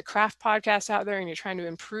and the craft podcasts out there, and you're trying to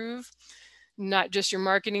improve not just your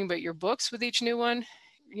marketing, but your books with each new one,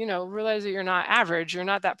 realize that you're not average. You're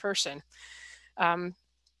not that person.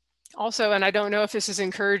 Also, and I don't know if this is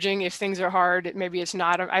encouraging, if things are hard, maybe it's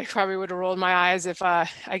not. I probably would have rolled my eyes if I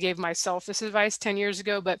gave myself this advice 10 years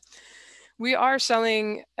ago, but we are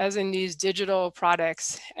selling as in these digital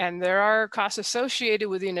products, and there are costs associated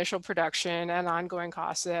with the initial production and ongoing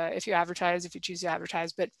costs if you choose to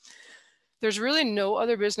advertise, but there's really no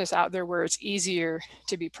other business out there where it's easier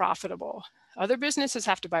to be profitable. Other businesses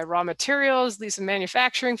have to buy raw materials, lease a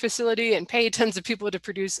manufacturing facility, and pay tons of people to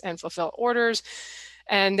produce and fulfill orders.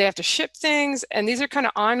 And they have to ship things. And these are kind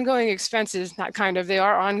of ongoing expenses, they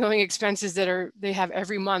are ongoing expenses that they have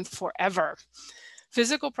every month forever.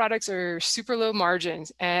 Physical products are super low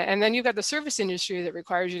margins. And then you've got the service industry that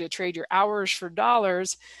requires you to trade your hours for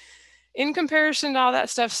dollars. In comparison to all that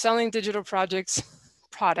stuff, selling digital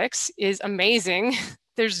products is amazing.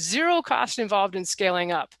 There's zero cost involved in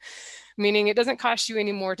scaling up, meaning it doesn't cost you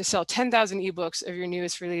any more to sell 10,000 ebooks of your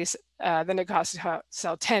newest release than it costs to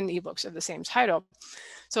sell 10 ebooks of the same title.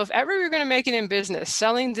 So if ever you're going to make it in business,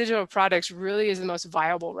 selling digital products really is the most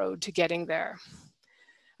viable road to getting there.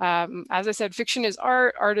 As I said, fiction is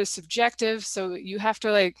art, art is subjective. So you do have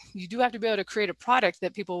to be able to create a product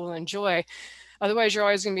that people will enjoy. Otherwise, you're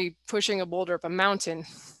always going to be pushing a boulder up a mountain.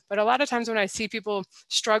 But a lot of times when I see people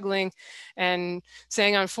struggling and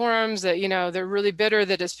saying on forums that, they're really bitter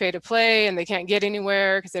that it's pay to play and they can't get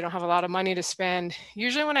anywhere because they don't have a lot of money to spend,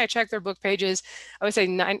 usually when I check their book pages, I would say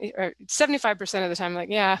 75% of the time, like,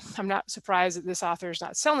 yeah, I'm not surprised that this author is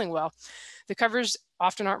not selling well. The covers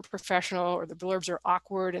often aren't professional, or the blurbs are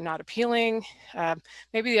awkward and not appealing.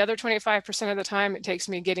 Maybe the other 25% of the time, it takes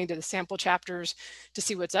me getting to the sample chapters to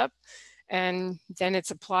see what's up. And then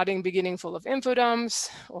it's a plotting beginning full of info dumps,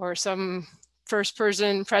 or some first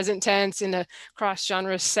person present tense in a cross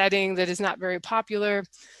genre setting that is not very popular.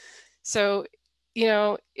 So,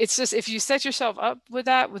 it's just, if you set yourself up with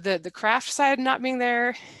that, with the craft side not being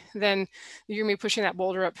there, then you're gonna be pushing that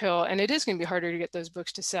boulder uphill, and it is gonna be harder to get those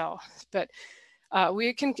books to sell. But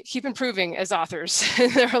we can keep improving as authors.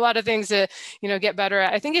 There are a lot of things to, get better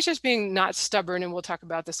at. I think it's just being not stubborn, and we'll talk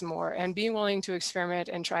about this more, and being willing to experiment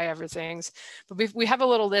and try everything. But we have a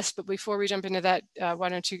little list, but before we jump into that, why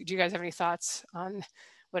don't do you guys have any thoughts on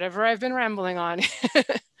whatever I've been rambling on?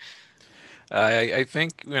 I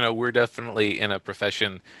think, we're definitely in a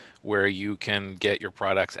profession where you can get your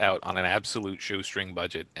products out on an absolute shoestring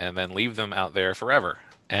budget and then leave them out there forever.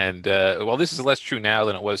 And while this is less true now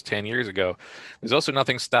than it was 10 years ago, there's also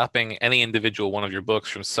nothing stopping any individual one of your books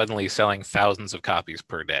from suddenly selling thousands of copies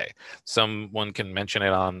per day. Someone can mention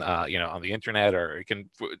it on, on the internet, or it can,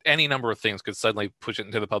 any number of things could suddenly push it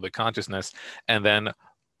into the public consciousness, and then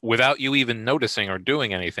without you even noticing or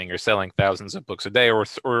doing anything, you're selling thousands of books a day, or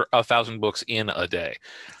 1,000 books in a day.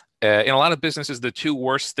 In a lot of businesses, the two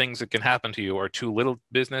worst things that can happen to you are too little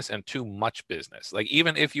business and too much business. Like,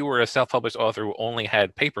 even if you were a self-published author who only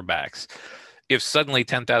had paperbacks, if suddenly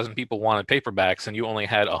 10,000 people wanted paperbacks and you only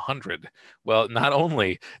had 100, well, not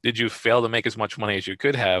only did you fail to make as much money as you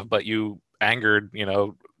could have, but you angered,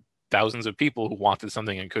 thousands of people who wanted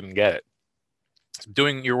something and couldn't get it.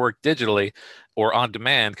 Doing your work digitally or on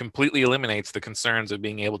demand completely eliminates the concerns of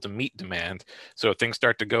being able to meet demand. So if things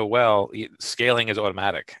start to go well, scaling is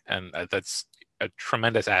automatic, and that's a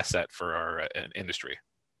tremendous asset for our industry.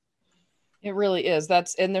 It really is.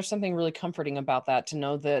 And there's something really comforting about that, to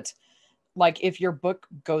know that, like, if your book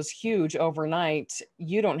goes huge overnight,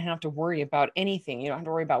 you don't have to worry about anything. You don't have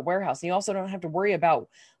to worry about warehouse. You also don't have to worry about,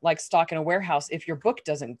 like, stock in a warehouse if your book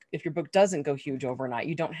doesn't go huge overnight.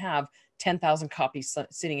 You don't have 10,000 copies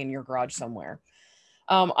sitting in your garage somewhere.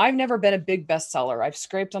 I've never been a big bestseller. I've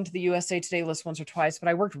scraped onto the USA Today list once or twice, but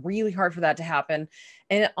I worked really hard for that to happen.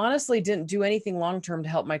 And it honestly didn't do anything long-term to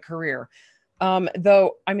help my career.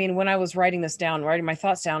 Though, I mean, when I was writing my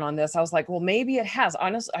thoughts down on this, I was like, well, maybe it has.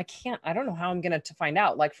 Honestly, I don't know how I'm going to find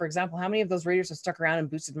out. Like, for example, how many of those readers have stuck around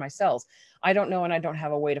and boosted my sales? I don't know. And I don't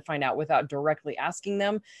have a way to find out without directly asking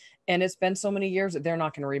them. And it's been so many years that they're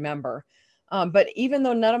not going to remember. But even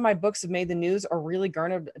though none of my books have made the news or really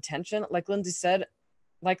garnered attention, like Lindsay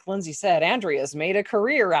said, Andrea's made a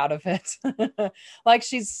career out of it. Like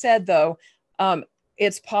she said, though,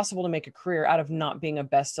 it's possible to make a career out of not being a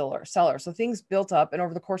bestseller seller. So things built up, and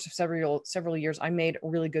over the course of several years, I made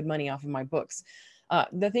really good money off of my books.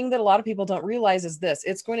 The thing that a lot of people don't realize is this: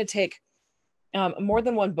 it's going to take more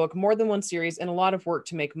than one book, more than one series, and a lot of work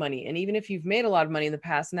to make money. And even if you've made a lot of money in the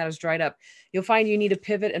past and that has dried up, you'll find you need to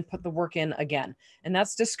pivot and put the work in again. And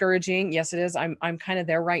that's discouraging. Yes, it is. I'm kind of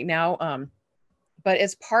there right now. But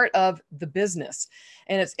it's part of the business,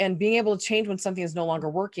 and being able to change when something is no longer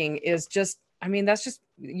working is just, that's just,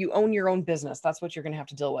 you own your own business. That's what you're going to have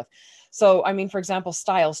to deal with. So, for example,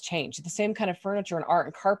 styles change. The same kind of furniture and art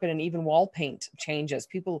and carpet and even wall paint changes.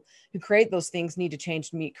 People who create those things need to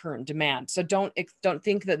change to meet current demand. So don't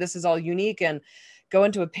think that this is all unique and go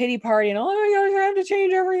into a pity party and, oh my gosh, I have to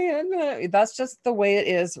change everything. That's just the way it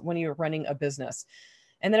is when you're running a business.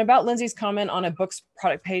 And then about Lindsay's comment on a book's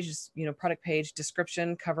product page,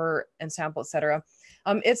 description, cover, and sample, etc.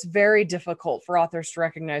 It's very difficult for authors to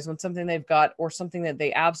recognize when something they've got or something that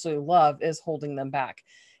they absolutely love is holding them back.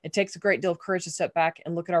 It takes a great deal of courage to step back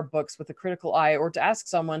and look at our books with a critical eye, or to ask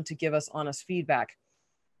someone to give us honest feedback.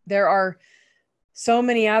 There are so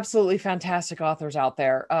many absolutely fantastic authors out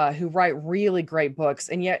there who write really great books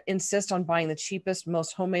and yet insist on buying the cheapest,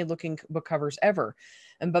 most homemade looking book covers ever.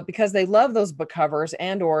 But because they love those book covers,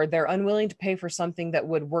 and or they're unwilling to pay for something that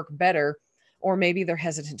would work better, or maybe they're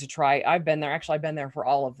hesitant to try. I've been there. Actually, I've been there for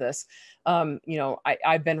all of this.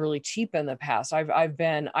 I've been really cheap in the past.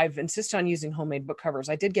 I've insisted on using homemade book covers.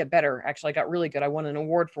 I did get better. Actually, I got really good. I won an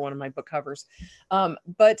award for one of my book covers.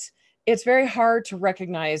 But it's very hard to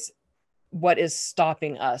recognize what is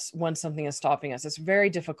stopping us when something is stopping us. It's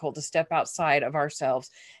very difficult to step outside of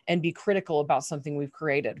ourselves and be critical about something we've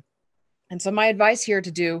created. And so my advice here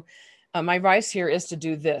My advice here is to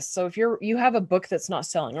do this. So if you have a book that's not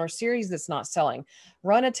selling or a series that's not selling,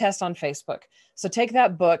 run a test on Facebook. So take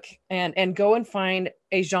that book and go and find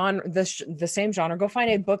a genre, the same genre. Go find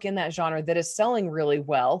a book in that genre that is selling really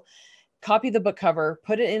well. Copy the book cover,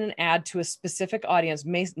 put it in an ad to a specific audience,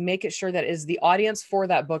 make it sure that is the audience for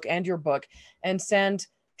that book and your book, and send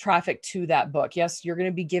traffic to that book. Yes, you're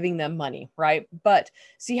going to be giving them money, right? But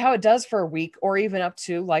see how it does for a week or even up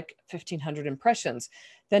to like 1,500 impressions.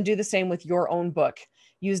 Then do the same with your own book.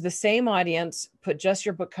 Use the same audience, put just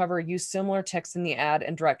your book cover, use similar text in the ad,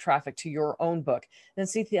 and direct traffic to your own book. Then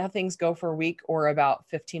see how things go for a week or about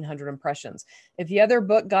 1,500 impressions. If the other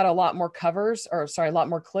book got a lot more covers, or sorry, a lot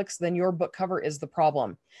more clicks, then your book cover is the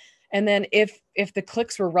problem. And then if the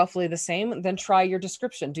clicks were roughly the same, then try your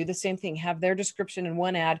description. Do the same thing. Have their description in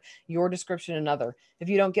one ad, your description in another. If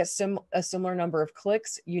you don't get a similar number of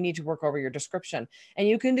clicks, you need to work over your description. And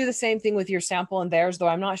you can do the same thing with your sample and theirs, though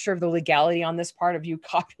I'm not sure of the legality on this part of you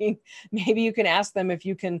copying. Maybe you can ask them if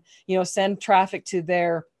you can, send traffic to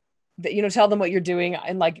their, tell them what you're doing,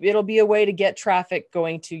 and like it'll be a way to get traffic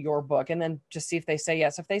going to your book, and then just see if they say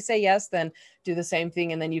yes. If they say yes, then do the same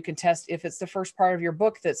thing, and then you can test if it's the first part of your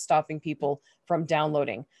book that's stopping people from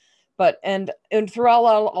downloading. But and throughout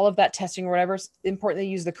all of that testing or whatever, it's important to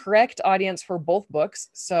use the correct audience for both books.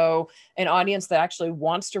 So an audience that actually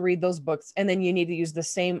wants to read those books, and then you need to use the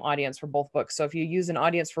same audience for both books. So if you use an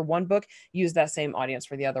audience for one book, use that same audience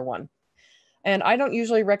for the other one. And I don't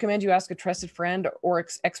usually recommend you ask a trusted friend or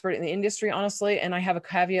expert in the industry, honestly. And I have a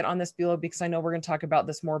caveat on this below because I know we're going to talk about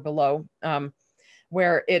this more below,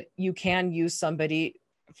 where you can use somebody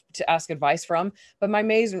to ask advice from. But my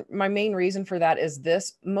main reason for that is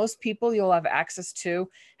this: most people you'll have access to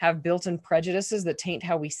have built-in prejudices that taint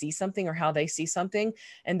how we see something or how they see something,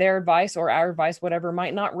 and their advice or our advice, whatever,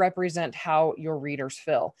 might not represent how your readers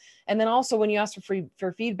feel. And then also when you ask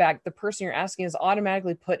for feedback, the person you're asking is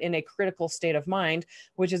automatically put in a critical state of mind,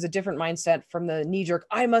 which is a different mindset from the knee-jerk,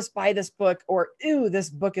 I must buy this book, or ew, this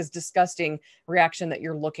book is disgusting reaction that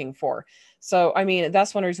you're looking for. So, I mean,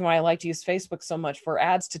 that's one reason why I like to use Facebook so much for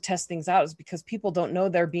ads to test things out, is because people don't know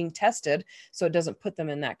they're being tested. So it doesn't put them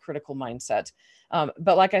in that critical mindset.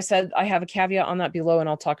 But like I said, I have a caveat on that below, and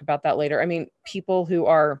I'll talk about that later. I mean, people who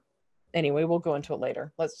are, anyway, we'll go into it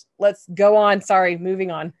later. Let's go on. Sorry,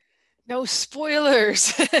 moving on. No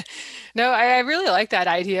spoilers. No, I really like that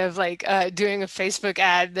idea of like doing a Facebook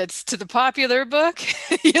ad that's to the popular book,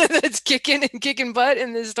 that's kicking butt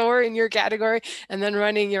in the store in your category, and then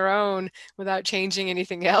running your own without changing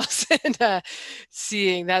anything else, and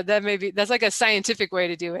seeing that that's like a scientific way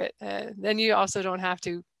to do it. Then you also don't have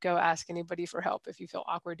to go ask anybody for help if you feel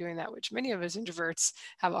awkward doing that, which many of us introverts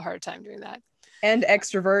have a hard time doing that. And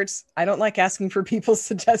extroverts, I don't like asking for people's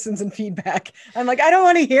suggestions and feedback. I'm like, I don't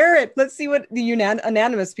want to hear it. Let's see what the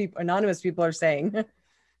anonymous people are saying.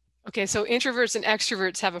 Okay, so introverts and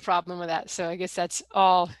extroverts have a problem with that. So I guess that's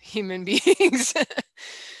all human beings.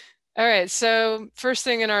 All right, so first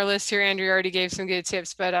thing in our list here, Andrew already gave some good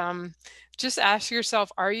tips, but just ask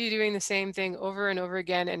yourself, are you doing the same thing over and over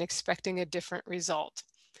again and expecting a different result?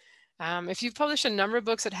 If you've published a number of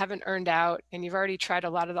books that haven't earned out, and you've already tried a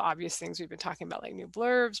lot of the obvious things we've been talking about, like new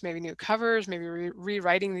blurbs, maybe new covers, maybe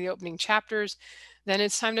rewriting the opening chapters, then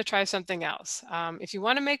it's time to try something else. If you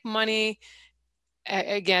want to make money,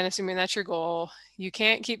 again, assuming that's your goal, you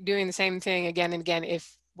can't keep doing the same thing again and again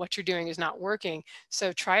if what you're doing is not working.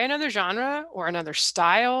 So try another genre or another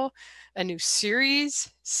style, a new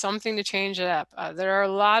series, something to change it up. There are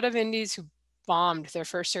a lot of indies who bombed their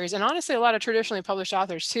first series, and honestly a lot of traditionally published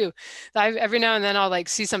authors too. Every now and then I'll like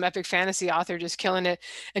see some epic fantasy author just killing it,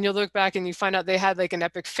 and you'll look back and you find out they had like an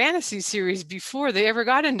epic fantasy series before they ever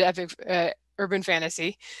got into epic urban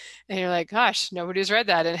fantasy, and you're like, gosh, nobody's read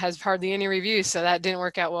that and has hardly any reviews, so that didn't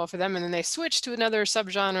work out well for them. And then they switched to another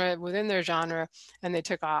subgenre within their genre and they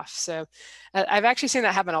took off. So I've actually seen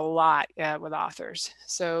that happen a lot with authors.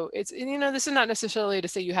 So it's, this is not necessarily to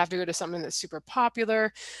say you have to go to something that's super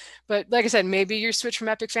popular, but like I said, maybe you switch from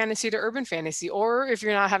epic fantasy to urban fantasy, or if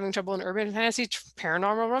you're not having trouble in urban fantasy,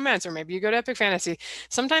 paranormal romance, or maybe you go to epic fantasy.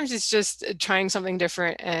 Sometimes it's just trying something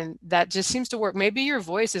different, and that just seems to work. Maybe your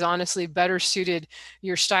voice is honestly better suited,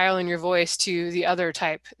 your style and your voice, to the other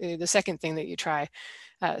type, the second thing that you try.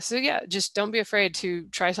 So yeah, just don't be afraid to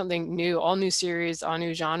try something new, all new series, all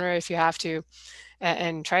new genre if you have to,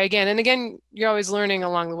 and try again. And again, you're always learning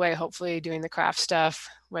along the way, hopefully doing the craft stuff,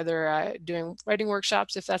 whether doing writing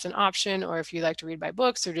workshops, if that's an option, or if you like to read my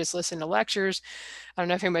books or just listen to lectures. I don't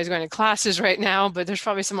know if anybody's going to classes right now, but there's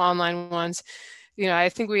probably some online ones. I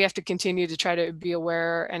think we have to continue to try to be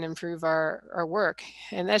aware and improve our work.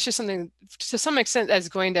 And that's just something to some extent that's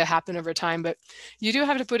going to happen over time, but you do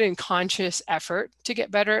have to put in conscious effort to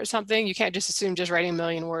get better at something. You can't just assume just writing a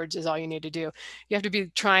million words is all you need to do. You have to be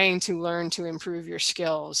trying to learn to improve your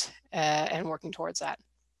skills and working towards that.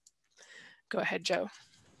 Go ahead, Joe.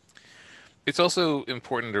 It's also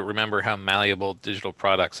important to remember how malleable digital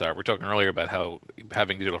products are. We're talking earlier about how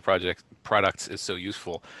having digital products is so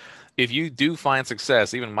useful. If you do find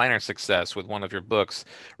success, even minor success with one of your books,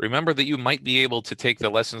 remember that you might be able to take the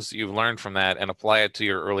lessons that you've learned from that and apply it to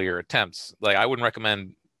your earlier attempts. Like, I wouldn't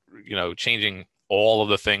recommend, changing all of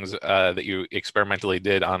the things that you experimentally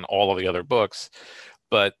did on all of the other books.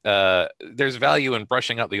 But there's value in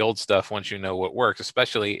brushing up the old stuff once you know what works,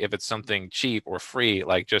 especially if it's something cheap or free,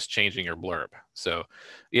 like just changing your blurb. So,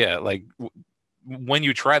 yeah, like when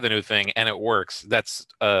you try the new thing and it works, that's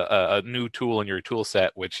a new tool in your tool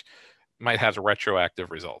set, which might have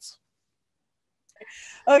retroactive results.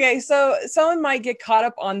 Okay, so someone might get caught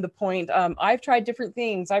up on the point. I've tried different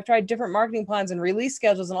things. I've tried different marketing plans and release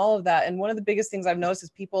schedules and all of that. And one of the biggest things I've noticed is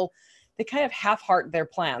people, they kind of half-heart their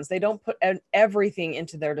plans. They don't put everything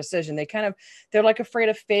into their decision. They're like afraid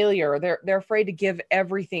of failure. They're afraid to give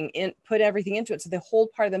everything in, put everything into it. So they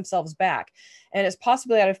hold part of themselves back. And it's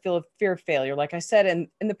possibly out of fear of failure, like I said. And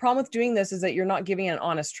the problem with doing this is that you're not giving it an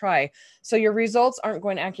honest try. So your results aren't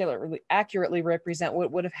going to accurately represent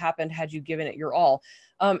what would have happened had you given it your all.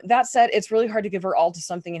 That said, it's really hard to give her all to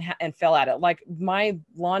something and fail at it. Like my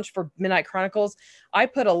launch for Midnight Chronicles, I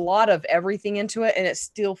put a lot of everything into it and it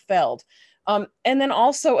still failed. And then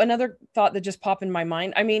also another thought that just popped in my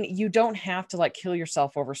mind. I mean, you don't have to like kill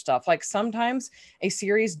yourself over stuff. Like sometimes a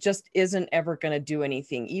series just isn't ever going to do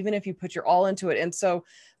anything, even if you put your all into it. And so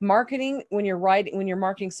marketing, when you're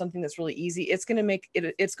marketing something that's really easy, it's going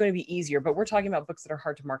to be easier, but we're talking about books that are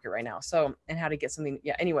hard to market right now. So, and how to get something.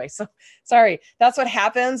 Yeah. Anyway, so sorry. That's what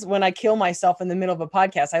happens when I kill myself in the middle of a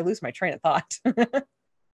podcast. I lose my train of thought.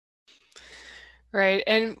 Right.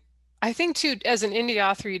 And I think too, as an indie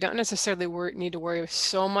author, you don't necessarily need to worry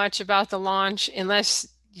so much about the launch unless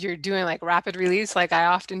you're doing like rapid release, like I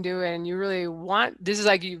often do, and you really this is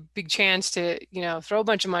like your big chance to, throw a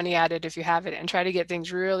bunch of money at it if you have it and try to get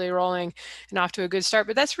things really rolling and off to a good start.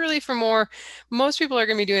 But that's really most people are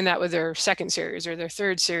going to be doing that with their second series or their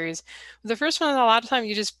third series. The first one, a lot of time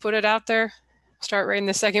you just put it out there, start writing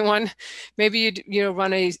the second one. Maybe you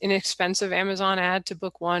run an inexpensive Amazon ad to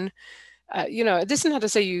book one. This is not to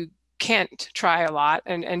say you can't try a lot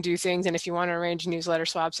and do things. And if you want to arrange newsletter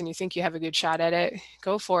swaps and you think you have a good shot at it,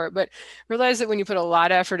 go for it. But realize that when you put a lot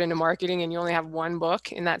of effort into marketing and you only have one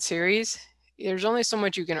book in that series, there's only so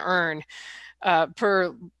much you can earn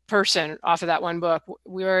per person off of that one book.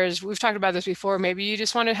 Whereas we've talked about this before, maybe you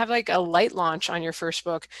just want to have like a light launch on your first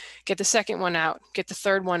book, get the second one out, get the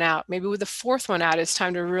third one out. Maybe with the fourth one out, it's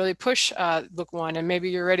time to really push book one, and maybe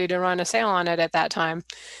you're ready to run a sale on it at that time.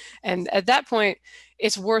 And at that point,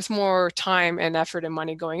 it's worth more time and effort and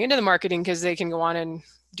money going into the marketing because they can go on and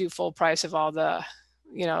do full price of all the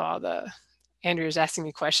Andrea's asking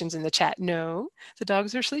me questions in the chat. No, the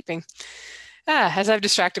dogs are sleeping. As I've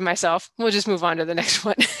distracted myself, we'll just move on to the next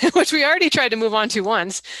one, which we already tried to move on to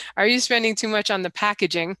once. Are you spending too much on the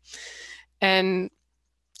packaging? And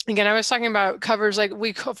again, I was talking about covers. Like,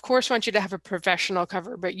 we of course want you to have a professional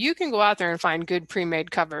cover, but you can go out there and find good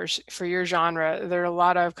pre-made covers for your genre. There are a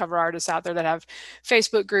lot of cover artists out there that have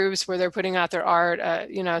Facebook groups where they're putting out their art.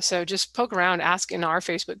 So just poke around, ask in our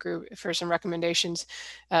Facebook group for some recommendations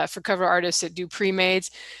for cover artists that do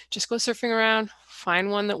pre-mades. Just go surfing around,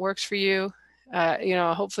 find one that works for you.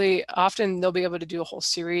 Hopefully often they'll be able to do a whole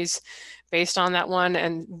series based on that one.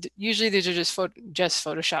 And usually these are just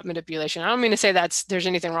Photoshop manipulation. I don't mean to say there's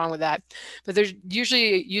anything wrong with that, but they're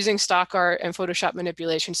usually using stock art and Photoshop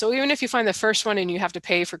manipulation. So even if you find the first one and you have to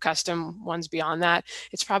pay for custom ones beyond that,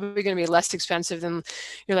 it's probably going to be less expensive than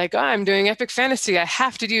you're like, oh, I'm doing epic fantasy. I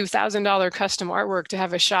have to do $1,000 custom artwork to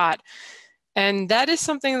have a shot. And that is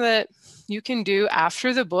something that you can do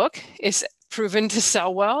after the book is proven to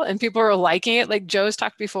sell well and people are liking it. Like Joe's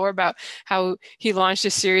talked before about how he launched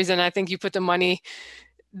a series, and I think you put the money,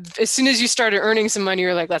 as soon as you started earning some money,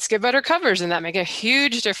 you're like, let's get better covers, and that make a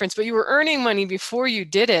huge difference. But you were earning money before you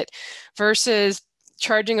did it versus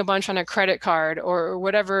charging a bunch on a credit card or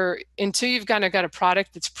whatever until you've kind of got a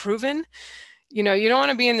product that's proven. You don't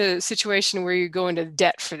want to be in the situation where you go into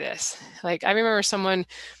debt for this. Like, I remember someone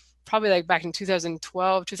probably like back in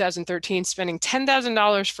 2012, 2013, spending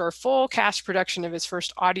 $10,000 for a full cast production of his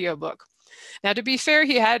first audiobook. Now, to be fair,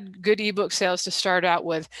 he had good ebook sales to start out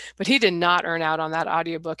with, but he did not earn out on that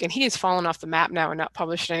audiobook, and he has fallen off the map now and not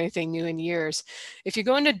published anything new in years. If you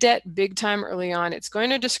go into debt big time early on, it's going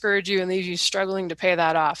to discourage you and leave you struggling to pay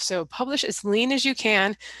that off. So publish as lean as you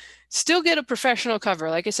can. Still get a professional cover.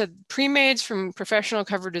 Like I said, pre-mades from professional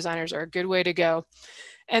cover designers are a good way to go.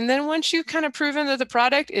 And then once you've kind of proven that the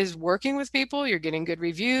product is working with people, you're getting good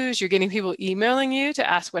reviews, you're getting people emailing you to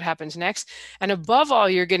ask what happens next. And above all,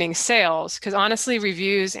 you're getting sales, because honestly,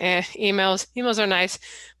 reviews and emails are nice,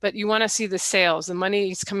 but you want to see the sales, the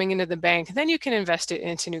money is coming into the bank. Then you can invest it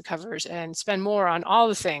into new covers and spend more on all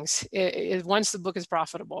the things once the book is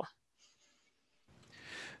profitable.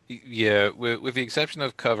 Yeah, with the exception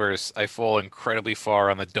of covers, I fall incredibly far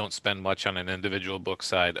on the don't spend much on an individual book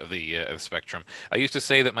side of the spectrum. I used to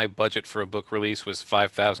say that my budget for a book release was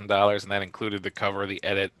 $5,000, and that included the cover, the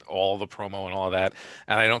edit, all the promo, and all of that.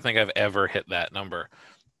 And I don't think I've ever hit that number.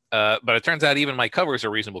 But it turns out even my covers are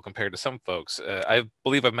reasonable compared to some folks. I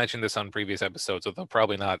believe I've mentioned this on previous episodes, although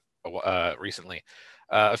probably not recently.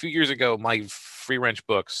 A few years ago, my free range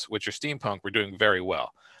books, which are steampunk, were doing very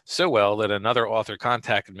well. So well that another author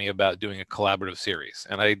contacted me about doing a collaborative series.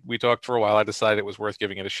 And we talked for a while. I decided it was worth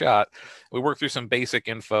giving it a shot. We worked through some basic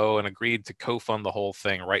info and agreed to co-fund the whole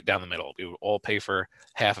thing right down the middle. We would all pay for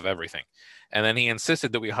half of everything. And then he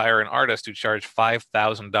insisted that we hire an artist who charged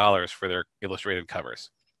 $5,000 for their illustrated covers.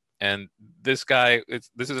 And this guy,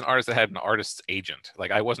 this is an artist that had an artist's agent. Like,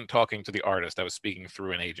 I wasn't talking to the artist, I was speaking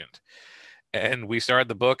through an agent. And we started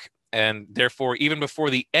the book, and therefore, even before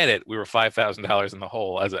the edit, we were $5,000 in the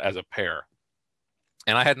hole as a pair.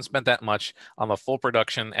 And I hadn't spent that much on the full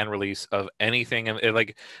production and release of anything, and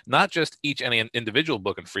like not just any individual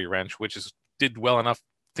book in Free Wrench, which did well enough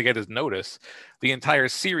to get his notice. The entire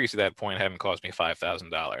series at that point hadn't cost me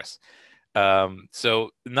 $5,000. So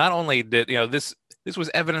not only did this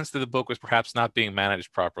was evidence that the book was perhaps not being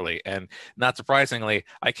managed properly, and not surprisingly,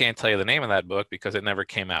 I can't tell you the name of that book because it never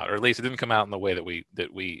came out, or at least it didn't come out in the way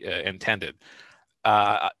that we intended.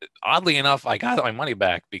 Oddly enough, I got my money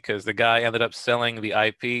back because the guy ended up selling the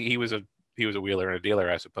IP. He was a wheeler and a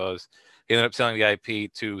dealer, I suppose. He ended up selling the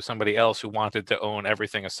IP to somebody else who wanted to own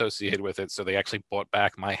everything associated with it, so they actually bought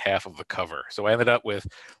back my half of the cover. So I ended up with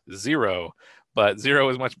zero, but zero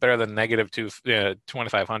is much better than negative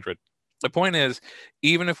 2,500. The point is,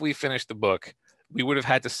 even if we finished the book, we would have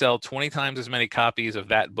had to sell 20 times as many copies of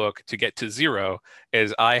that book to get to zero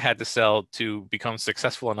as I had to sell to become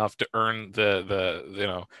successful enough to earn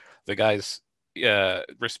the guy's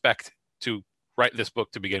respect to write this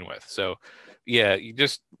book to begin with. So yeah, you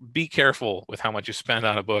just be careful with how much you spend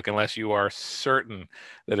on a book unless you are certain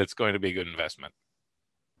that it's going to be a good investment.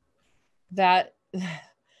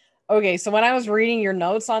 Okay, so when I was reading your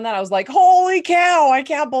notes on that, I was like, holy cow, I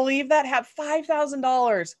can't believe that. Have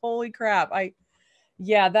 $5,000. Holy crap.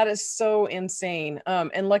 Yeah, that is so insane.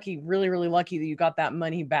 And really, really lucky that you got that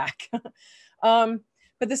money back.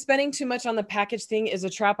 But the spending too much on the package thing is a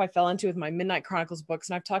trap I fell into with my Midnight Chronicles books,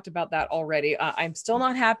 and I've talked about that already. I'm still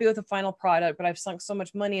not happy with the final product, but I've sunk so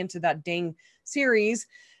much money into that dang series,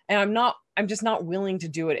 and I'm just not willing to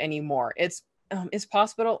do it anymore. It's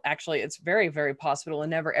possible. Actually, it's very, very possible and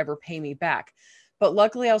never ever pay me back. But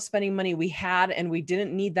luckily, I was spending money we had, and we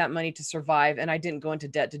didn't need that money to survive, and I didn't go into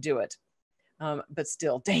debt to do it. But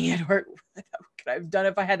still, dang it, what could I have done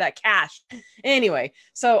if I had that cash? Anyway,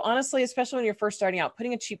 so honestly, especially when you're first starting out,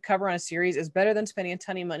 putting a cheap cover on a series is better than spending a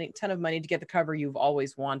ton of money to get the cover you've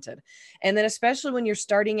always wanted. And then especially when you're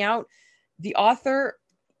starting out, the author,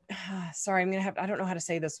 sorry, I don't know how to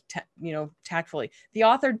say this, tactfully. The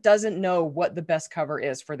author doesn't know what the best cover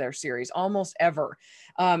is for their series almost ever.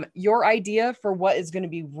 Your idea for what is going to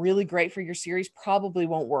be really great for your series probably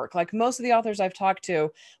won't work. Like most of the authors I've talked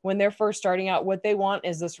to, when they're first starting out, what they want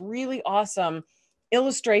is this really awesome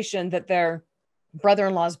illustration that their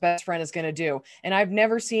brother-in-law's best friend is going to do. And I've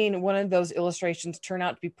never seen one of those illustrations turn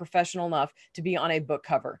out to be professional enough to be on a book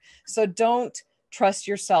cover. So don't trust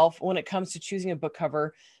yourself when it comes to choosing a book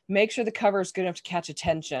cover. Make sure the cover is good enough to catch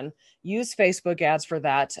attention. Use Facebook ads for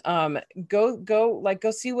that.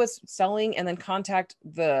 Go see what's selling, and then contact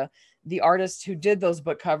the artist who did those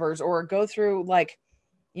book covers, or go through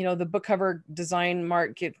the book cover design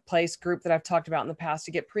marketplace group that I've talked about in the past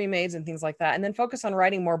to get pre-mades and things like that. And then focus on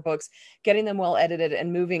writing more books, getting them well edited,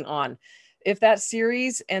 and moving on. If that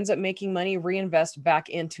series ends up making money, reinvest back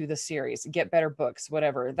into the series, get better books,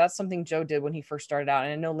 whatever. That's something Joe did when he first started out.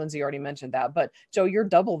 And I know Lindsay already mentioned that, but Joe, you're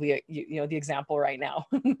double the example right now.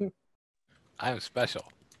 I'm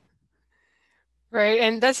special. Right.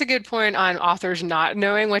 And that's a good point on authors not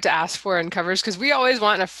knowing what to ask for in covers, because we always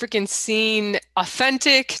want a freaking scene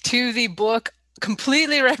authentic to the book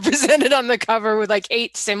completely represented on the cover with like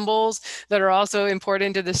 8 symbols that are also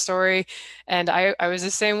important to the story. And I was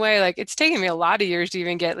the same way. Like, it's taken me a lot of years to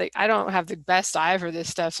even get, like, I don't have the best eye for this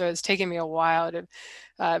stuff, so it's taken me a while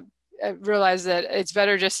to realize that it's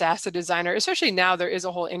better just to ask the designer, especially now there is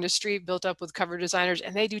a whole industry built up with cover designers,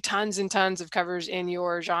 and they do tons and tons of covers in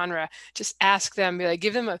your genre. Just ask them, be like,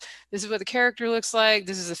 give them this is what the character looks like,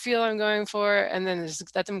 this is the feel I'm going for, and then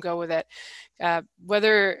just let them go with it.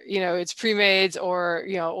 Whether, it's pre-mades or,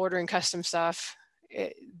 ordering custom stuff,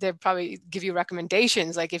 they'll probably give you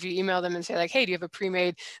recommendations. Like if you email them and say like, hey, do you have a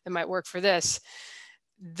pre-made that might work for this?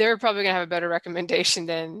 They're probably going to have a better recommendation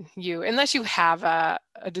than you, unless you have a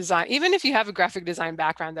design. Even if you have a graphic design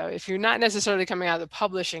background, though, if you're not necessarily coming out of the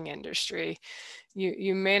publishing industry,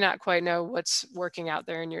 you may not quite know what's working out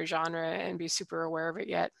there in your genre and be super aware of it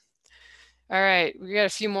yet. All right, we got a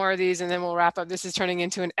few more of these and then we'll wrap up. This is turning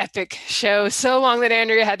into an epic show, so long that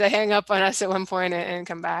Andrea had to hang up on us at one point and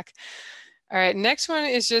come back. All right, next one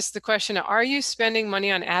is just the question, are you spending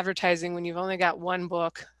money on advertising when you've only got one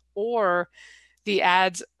book, or the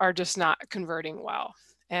ads are just not converting well?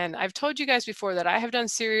 And I've told you guys before that I have done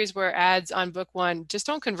series where ads on book one just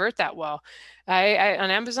don't convert that well. I on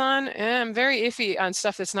Amazon, I'm very iffy on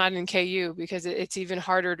stuff that's not in KU because it's even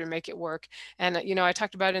harder to make it work. And, I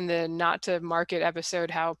talked about in the not to market episode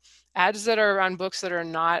how ads that are on books that are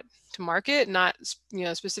not to market, not,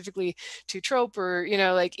 specifically to trope or,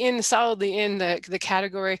 like solidly in the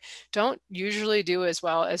category, don't usually do as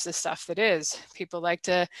well as the stuff that is. People like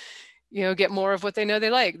to get more of what they know they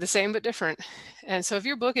like, the same but different. And so if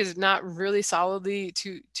your book is not really solidly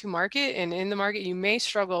to market and in the market, you may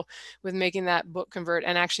struggle with making that book convert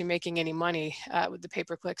and actually making any money with the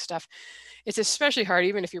pay-per-click stuff. It's especially hard,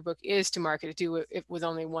 even if your book is to market, to do it with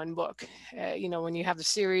only one book. When you have the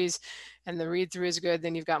series and the read-through is good,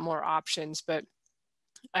 then you've got more options. But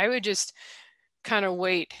I would just kind of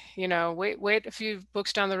wait a few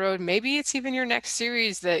books down the road. Maybe it's even your next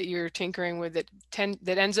series that you're tinkering with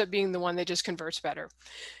that ends up being the one that just converts better.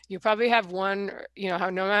 You probably have one, no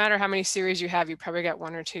matter how many series you have, you probably got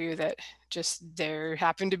one or two that just they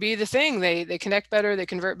happen to be the thing. They connect better, they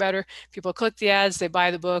convert better. People click the ads, they buy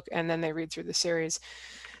the book, and then they read through the series.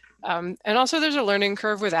 And also there's a learning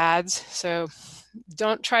curve with ads. So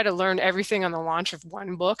don't try to learn everything on the launch of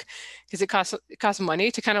one book, because it costs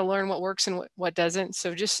money to kind of learn what works and what doesn't.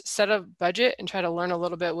 So just set a budget and try to learn a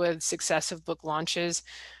little bit with successive book launches.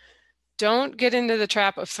 Don't get into the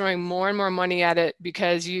trap of throwing more and more money at it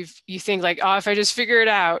because you think like, oh, if I just figure it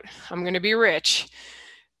out, I'm going to be rich.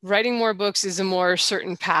 Writing more books is a more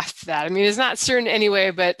certain path to that. I mean, it's not certain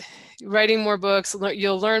anyway, but writing more books,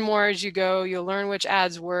 you'll learn more as you go. You'll learn which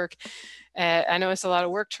ads work. I know it's a lot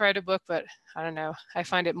of work to write a book, but I don't know. I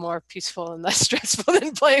find it more peaceful and less stressful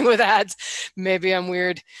than playing with ads. Maybe I'm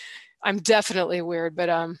weird. I'm definitely weird,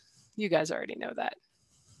 but you guys already know that.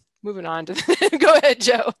 Moving on to go ahead,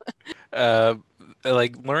 Joe.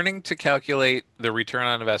 Like learning to calculate the return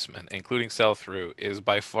on investment, including sell-through, is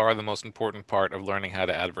by far the most important part of learning how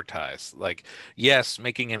to advertise. Like, yes,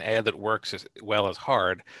 making an ad that works as well is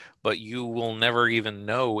hard, but you will never even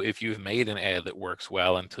know if you've made an ad that works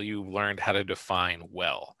well until you've learned how to define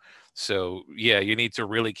well. So yeah, you need to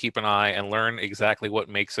really keep an eye and learn exactly what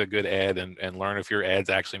makes a good ad, and learn if your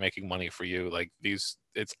ad's actually making money for you. Like it's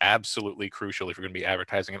absolutely crucial if you're going to be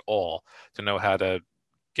advertising at all to know how to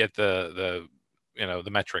get the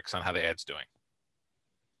metrics on how the ad's doing.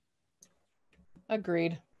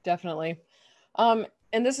 Agreed, definitely.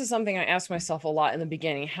 And this is something I asked myself a lot in the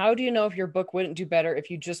beginning. How do you know if your book wouldn't do better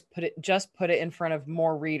if you just put it in front of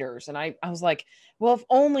more readers? And I was like, well, if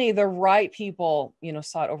only the right people,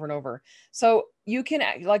 saw it over and over. So you can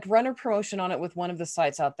like run a promotion on it with one of the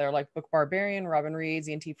sites out there, like Book Barbarian, Robin Reads,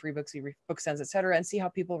 ENT Free Books, BookSense, etc., and see how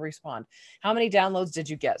people respond. How many downloads did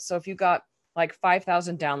you get? So if you got like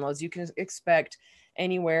 5,000 downloads, you can expect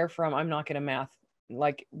anywhere from, I'm not going to math,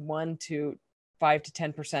 like 1 to 5 to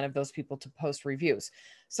 10% of those people to post reviews.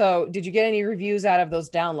 So did you get any reviews out of those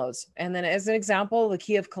downloads? And then as an example, The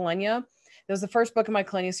Key of Kalenia, that was the first book in my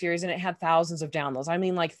Kalenia series, and it had thousands of downloads. I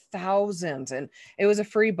mean, like thousands. And it was a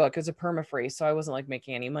free book. It was a perma-free. So I wasn't like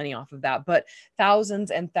making any money off of that, but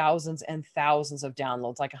thousands and thousands and thousands of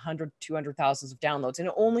downloads, like 100, 200,000 of downloads. And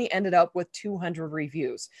it only ended up with 200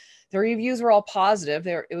 reviews. The reviews were all positive.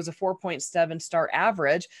 It was a 4.7 star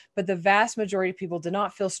average, but the vast majority of people did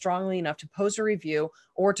not feel strongly enough to post a review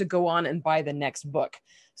or to go on and buy the next book.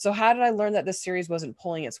 So how did I learn that this series wasn't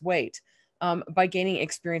pulling its weight? By gaining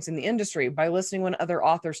experience in the industry, by listening when other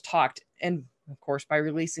authors talked and of course, by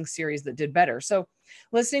releasing series that did better. So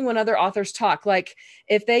listening when other authors talk, like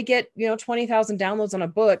if they get, 20,000 downloads on a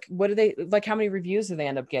book, what do they like? How many reviews do they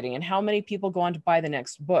end up getting? And how many people go on to buy the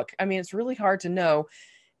next book? I mean, it's really hard to know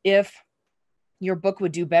if your book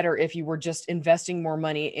would do better if you were just investing more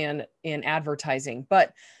money in advertising.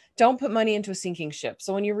 But don't put money into a sinking ship.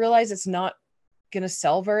 So when you realize it's not going to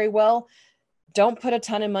sell very well, don't put a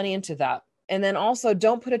ton of money into that. And then also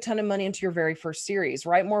don't put a ton of money into your very first series.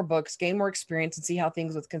 Write more books, gain more experience, and see how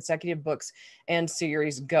things with consecutive books and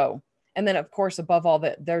series go. And then, of course, above all,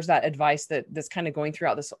 that there's that advice that's kind of going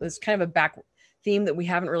throughout this kind of a back theme that we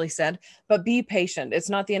haven't really said, but be patient. It's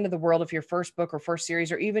not the end of the world if your first book or first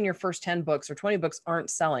series or even your first 10 books or 20 books aren't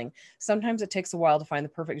selling. Sometimes it takes a while to find the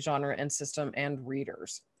perfect genre and system and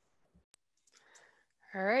readers.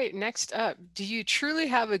 All right, next up, do you truly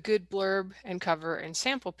have a good blurb and cover and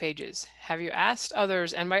sample pages? Have you asked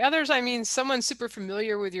others, and by others I mean someone super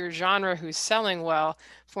familiar with your genre who's selling well,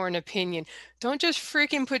 for an opinion? Don't just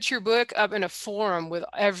freaking put your book up in a forum with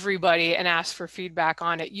everybody and ask for feedback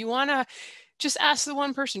on it. You want to just ask the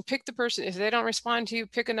one person, pick the person. If they don't respond to you,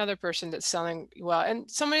 pick another person that's selling well. And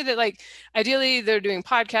somebody that, like, ideally they're doing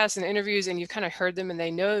podcasts and interviews and you've kind of heard them and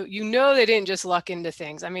they know, they didn't just luck into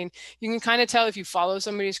things. I mean, you can kind of tell if you follow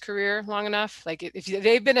somebody's career long enough. Like if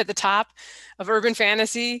they've been at the top of urban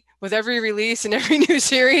fantasy with every release and every new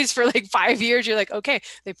series for like 5 years, you're like, okay,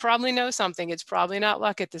 they probably know something. It's probably not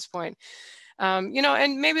luck at this point.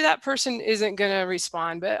 And maybe that person isn't going to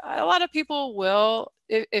respond, but a lot of people will.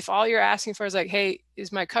 If all you're asking for is like, hey,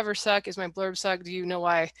 is my cover suck? Is my blurb suck? Do you know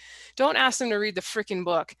why? Don't ask them to read the freaking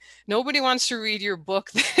book. Nobody wants to read your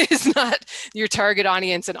book that is not your target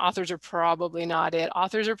audience, and authors are probably not it.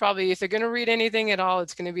 Authors are probably, if they're going to read anything at all,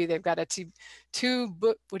 it's going to be they've got a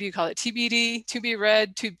TBD, to be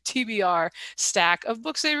read, to TBR stack of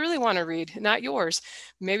books they really want to read, not yours.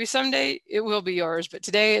 Maybe someday it will be yours, but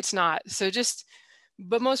today it's not.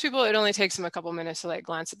 But most people, it only takes them a couple minutes to like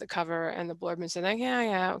glance at the cover and the blurb and say like,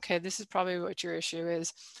 yeah, okay, this is probably what your issue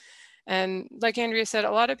is. And like Andrea said,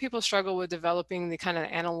 a lot of people struggle with developing the kind of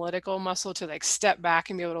analytical muscle to like step back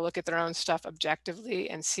and be able to look at their own stuff objectively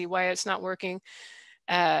and see why it's not working.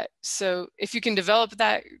 So if you can develop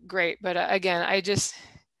that, great. But again,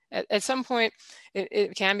 at some point,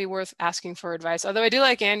 it can be worth asking for advice. Although I do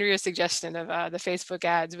like Andrea's suggestion of the Facebook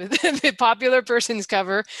ads with the popular person's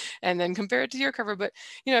cover and then compare it to your cover. But,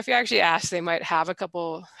 if you actually ask, they might have a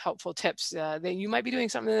couple helpful tips. You might be doing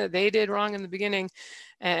something that they did wrong in the beginning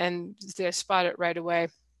and they spot it right away.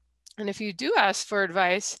 And if you do ask for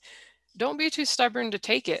advice, don't be too stubborn to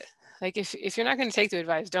take it. Like if you're not going to take the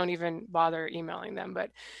advice, don't even bother emailing them. But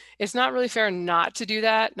it's not really fair not to do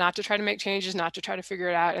that, not to try to make changes, not to try to figure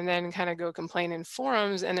it out, and then kind of go complain in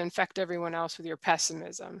forums and infect everyone else with your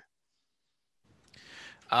pessimism.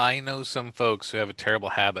 I know some folks who have a terrible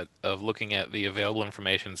habit of looking at the available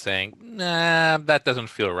information saying, nah, that doesn't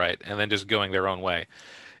feel right, and then just going their own way.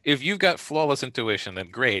 If you've got flawless intuition, then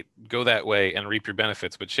great, go that way and reap your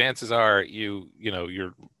benefits. But chances are you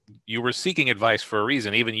were seeking advice for a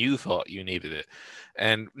reason. Even you thought you needed it.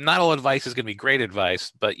 And not all advice is going to be great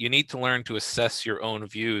advice, but you need to learn to assess your own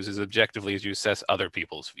views as objectively as you assess other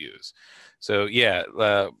people's views. So yeah,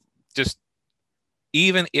 just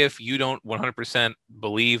even if you don't 100%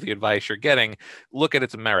 believe the advice you're getting, look at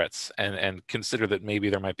its merits and consider that maybe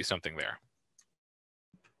there might be something there.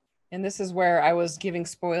 And this is where I was giving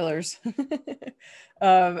spoilers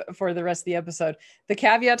for the rest of the episode. The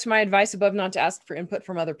caveat to my advice above, not to ask for input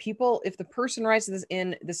from other people. If the person writes this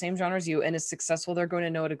in the same genre as you and is successful, they're going to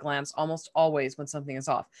know at a glance almost always when something is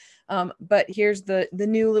off. But here's the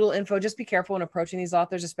new little info. Just be careful when approaching these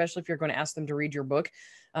authors, especially if you're going to ask them to read your book.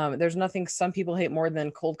 There's nothing some people hate more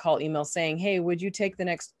than cold call emails saying, hey, would you take the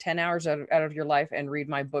next 10 hours out of your life and read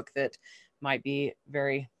my book that might be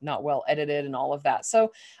very not well edited and all of that.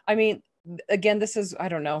 So, I mean, again, this is, I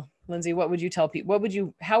don't know, Lindsay, what would you tell people?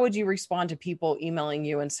 How would you respond to people emailing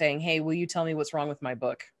you and saying, hey, will you tell me what's wrong with my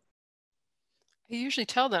book? I usually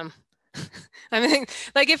tell them. I mean,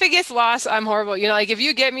 like if it gets lost, I'm horrible. Like if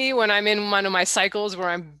you get me when I'm in one of my cycles where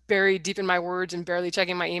I'm buried deep in my words and barely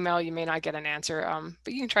checking my email, you may not get an answer.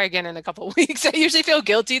 But you can try again in a couple of weeks. I usually feel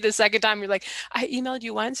guilty the second time. You're like, I emailed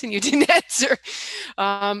you once and you didn't answer.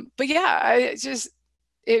 But yeah, I just,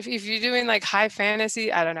 if you're doing like high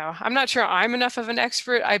fantasy, I don't know. I'm not sure I'm enough of an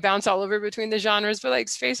expert. I bounce all over between the genres, but like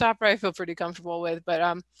space opera, I feel pretty comfortable with.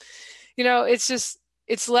 But it's just,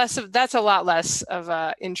 that's a lot less of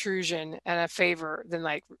a intrusion and a favor than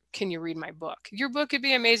like, can you read my book? Your book could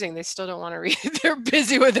be amazing. They still don't want to read it. They're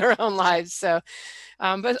busy with their own lives. So,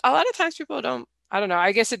 but a lot of times people don't I don't know.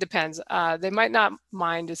 I guess it depends. They might not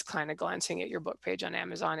mind just kind of glancing at your book page on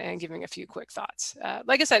Amazon and giving a few quick thoughts.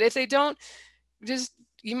 Like I said, if they don't, just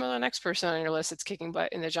email the next person on your list that's kicking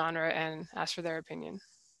butt in the genre and ask for their opinion.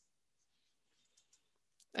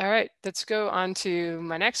 All right, let's go on to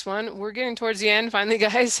my next one. We're getting towards the end finally,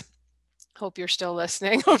 guys. Hope you're still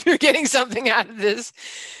listening. Hope you're getting something out of this.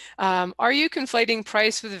 Are you conflating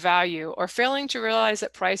price with value or failing to realize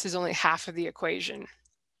that price is only half of the equation?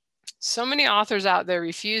 So many authors out there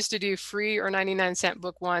refuse to do free or 99-cent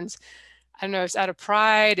book ones. I don't know, it's out of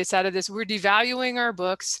pride, it's out of this, we're devaluing our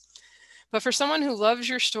books. But for someone who loves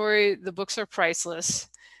your story, the books are priceless.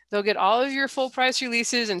 They'll get all of your full price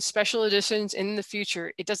releases and special editions in the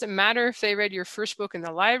future. It doesn't matter if they read your first book in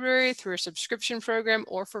the library, through a subscription program,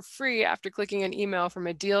 or for free after clicking an email from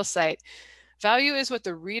a deal site. Value is what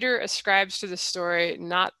the reader ascribes to the story,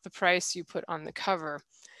 not the price you put on the cover.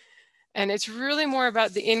 And it's really more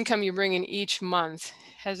about the income you bring in each month.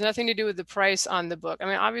 It has nothing to do with the price on the book. I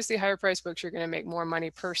mean, obviously higher price books, you're going to make more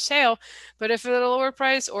money per sale, but if at a lower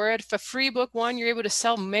price or if a free book one, you're able to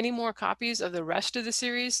sell many more copies of the rest of the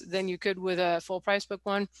series than you could with a full price book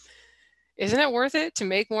one. Isn't it worth it to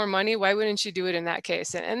make more money? Why wouldn't you do it in that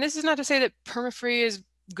case? And this is not to say that perma-free is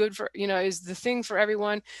good for, is the thing for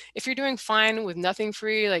everyone. If you're doing fine with nothing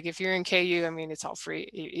free, like if you're in KU, I mean, it's all free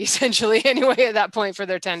essentially anyway at that point for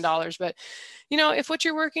their $10. But, if what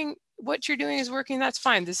you're doing is working, that's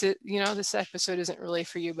fine. This is, this episode isn't really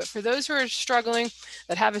for you. But for those who are struggling,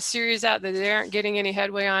 that have a series out that they aren't getting any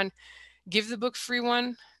headway on, give the book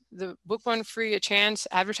one free a chance,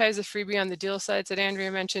 advertise the freebie on the deal sites that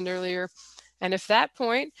Andrea mentioned earlier. And if that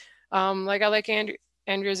point, like I like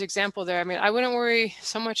Andrea's example there, I mean, I wouldn't worry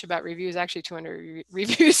so much about reviews. Actually, 200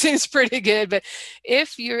 reviews seems pretty good. But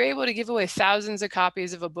if you're able to give away thousands of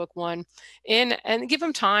copies of a book one and give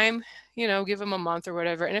them time, give them a month or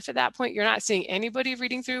whatever. And if at that point you're not seeing anybody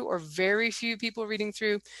reading through or very few people reading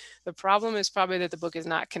through, the problem is probably that the book is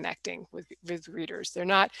not connecting with readers. They're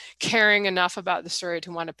not caring enough about the story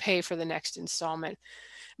to want to pay for the next installment.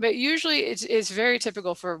 But usually it's very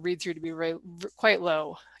typical for a read through to be quite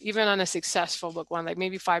low, even on a successful book one, like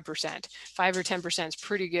maybe 5%, 5 or 10% is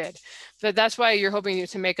pretty good. But that's why you're hoping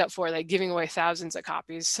to make up for, like giving away thousands of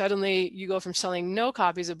copies. Suddenly you go from selling no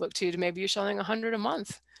copies of book two to maybe you're selling 100 a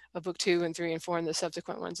month of book 2 and 3 and 4 and the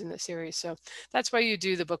subsequent ones in the series. So that's why you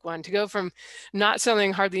do the book one, to go from not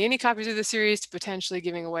selling hardly any copies of the series to potentially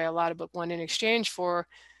giving away a lot of book one in exchange for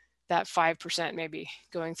that 5% maybe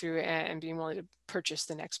going through and being willing to purchase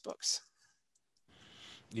the next books.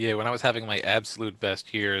 Yeah, when I was having my absolute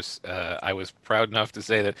best years, I was proud enough to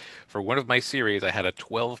say that for one of my series, I had a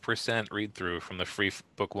 12% read through from the free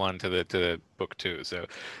book one to the book two. So,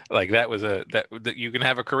 like that was that you can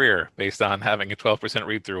have a career based on having a 12%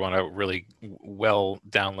 read through on a really well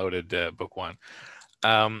downloaded book one.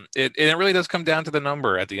 It really does come down to the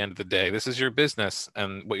number at the end of the day. This is your business,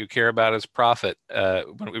 and what you care about is profit.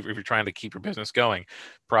 If you're trying to keep your business going,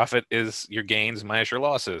 profit is your gains minus your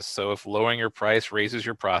losses. So if lowering your price raises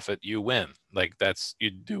your profit, you win. Like you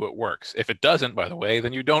do what works. If it doesn't, by the way,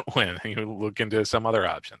 then you don't win. You look into some other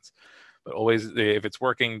options. But always, if it's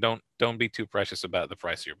working, don't be too precious about the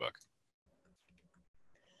price of your book.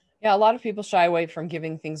 Yeah, a lot of people shy away from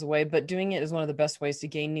giving things away, but doing it is one of the best ways to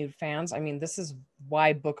gain new fans. I mean, this is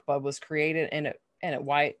why BookBub was created, and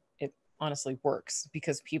why it honestly works,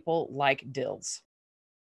 because people like deals.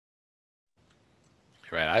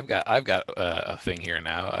 Right, I've got a thing here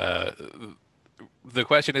now. The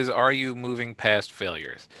question is, are you moving past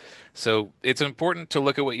failures? So it's important to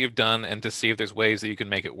look at what you've done and to see if there's ways that you can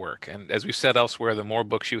make it work. And as we said elsewhere, the more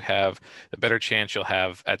books you have, the better chance you'll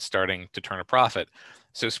have at starting to turn a profit.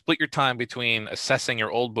 So split your time between assessing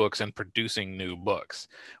your old books and producing new books.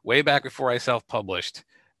 Way back before I self-published,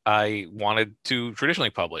 I wanted to traditionally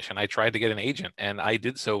publish, and I tried to get an agent, and I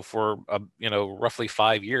did so for roughly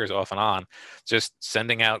 5 years off and on, just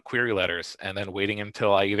sending out query letters and then waiting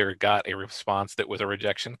until I either got a response that was a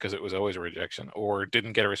rejection, because it was always a rejection, or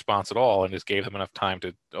didn't get a response at all and just gave them enough time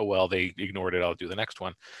to, oh well, they ignored it, I'll do the next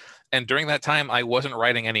one. And during that time, I wasn't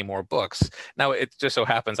writing any more books. Now, it just so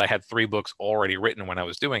happens I had 3 books already written when I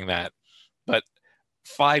was doing that. But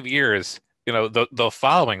 5 years, the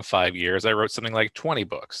following 5 years, I wrote something like 20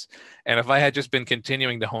 books. And if I had just been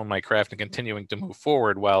continuing to hone my craft and continuing to move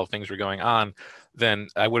forward while things were going on, then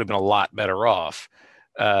I would have been a lot better off.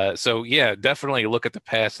 So yeah, definitely look at the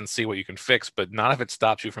past and see what you can fix, but not if it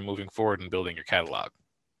stops you from moving forward and building your catalog.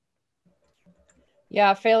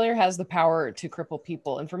 Yeah, failure has the power to cripple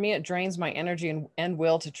people. And for me, it drains my energy and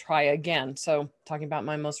will to try again. So talking about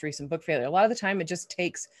my most recent book failure, a lot of the time it just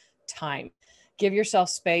takes time. Give yourself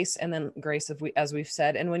space and then grace, as we've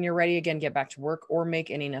said. And when you're ready, again, get back to work or make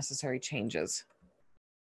any necessary changes.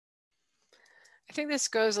 I think this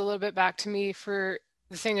goes a little bit back to me for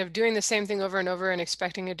the thing of doing the same thing over and over and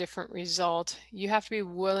expecting a different result. You have to be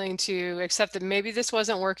willing to accept that maybe this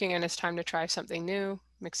wasn't working and it's time to try something new,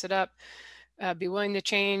 mix it up, be willing to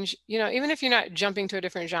change. You know, even if you're not jumping to a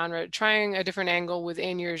different genre, trying a different angle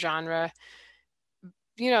within your genre.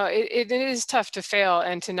 You know, it is tough to fail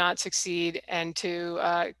and to not succeed and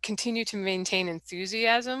to continue to maintain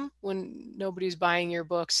enthusiasm when nobody's buying your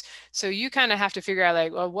books. So you kind of have to figure out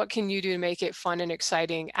like, well, what can you do to make it fun and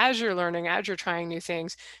exciting as you're learning, as you're trying new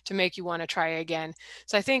things to make you want to try again.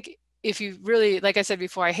 So I think if you really, like I said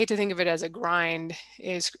before, I hate to think of it as a grind,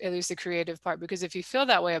 is at least the creative part, because if you feel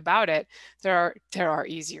that way about it, there are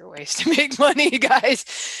easier ways to make money, guys.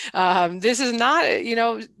 This is not, you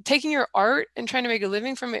know, taking your art and trying to make a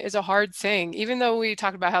living from it is a hard thing. Even though we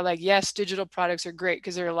talked about how, like, yes, digital products are great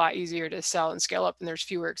because they're a lot easier to sell and scale up and there's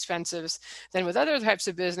fewer expenses than with other types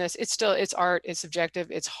of business. It's still, it's art, it's subjective,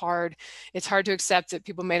 it's hard. It's hard to accept that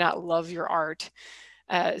people may not love your art.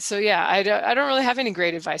 So yeah, I don't really have any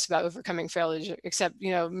great advice about overcoming failure, except,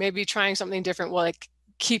 you know, maybe trying something different will like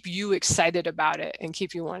keep you excited about it and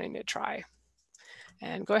keep you wanting to try.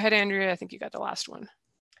 And go ahead, Andrea. I think you got the last one.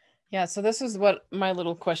 Yeah, so this is what my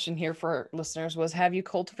little question here for listeners was: have you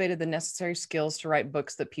cultivated the necessary skills to write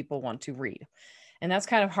books that people want to read? And that's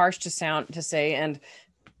kind of harsh to say, and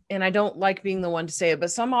I don't like being the one to say it,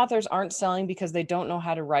 but some authors aren't selling because they don't know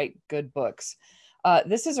how to write good books.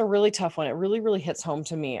 This is a really tough one. It really, really hits home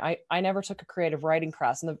to me. I never took a creative writing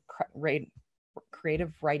class,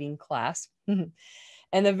 creative writing class.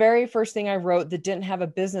 And the very first thing I wrote that didn't have a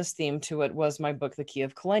business theme to it was my book, The Key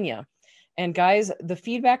of Kalenia. And guys, the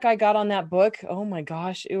feedback I got on that book, oh my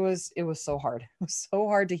gosh, it was so hard. It was so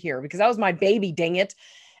hard to hear because that was my baby, dang it.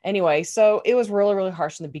 Anyway, so it was really, really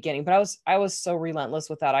harsh in the beginning, but I was so relentless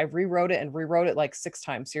with that. I rewrote it like 6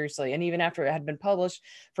 times, seriously. And even after it had been published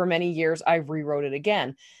for many years, I rewrote it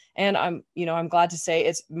again. And I'm glad to say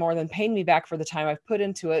it's more than paying me back for the time I've put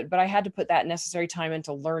into it, but I had to put that necessary time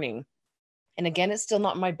into learning. And again, it's still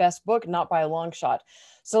not my best book, not by a long shot.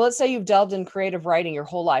 So let's say you've delved in creative writing your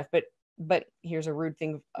whole life, but here's a rude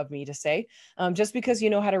thing of me to say. Just because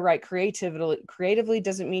you know how to write creatively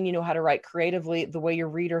doesn't mean you know how to write creatively the way your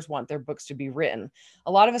readers want their books to be written.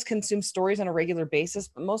 A lot of us consume stories on a regular basis,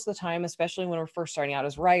 but most of the time, especially when we're first starting out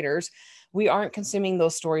as writers, we aren't consuming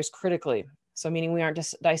those stories critically. So meaning we aren't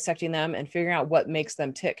just dissecting them and figuring out what makes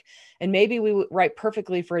them tick. And maybe we write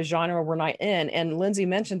perfectly for a genre we're not in. And Lindsay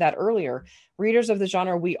mentioned that earlier. Readers of the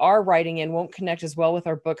genre we are writing in won't connect as well with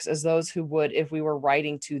our books as those who would if we were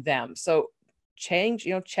writing to them. So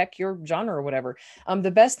check your genre or whatever.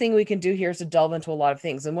 The best thing we can do here is to delve into a lot of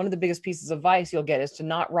things. And one of the biggest pieces of advice you'll get is to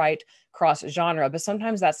not write cross genre, but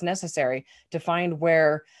sometimes that's necessary to find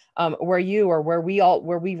where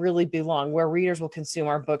we really belong, where readers will consume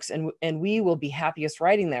our books and we will be happiest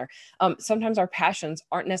writing there. Sometimes our passions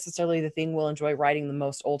aren't necessarily the thing we'll enjoy writing the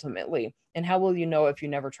most ultimately. And how will you know if you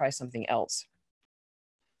never try something else?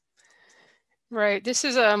 Right. This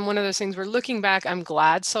is one of those things where looking back, I'm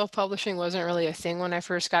glad self-publishing wasn't really a thing when I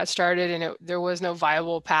first got started, and there was no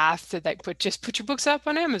viable path to like just put your books up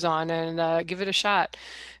on Amazon and give it a shot.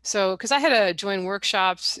 So, because I had to join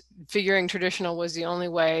workshops, figuring traditional was the only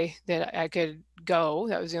way that I could go.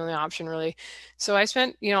 That was the only option really. So I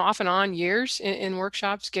spent, off and on years in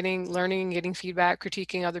workshops, learning, getting feedback,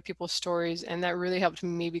 critiquing other people's stories, and that really helped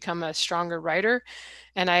me become a stronger writer.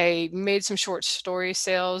 And I made some short story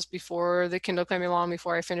sales before the Kindle came along,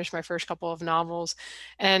 before I finished my first couple of novels.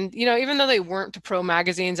 And, even though they weren't to pro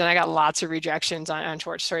magazines and I got lots of rejections on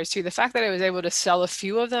short stories too, the fact that I was able to sell a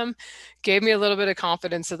few of them gave me a little bit of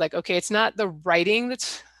confidence that like, okay, it's not the writing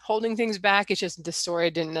that's holding things back. It's just the story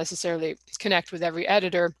didn't necessarily connect with every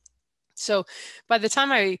editor. So by the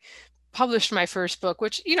time I published my first book,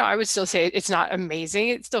 which, I would still say it's not amazing.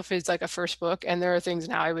 It still feels like a first book. And there are things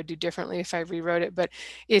now I would do differently if I rewrote it, but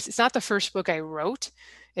it's not the first book I wrote.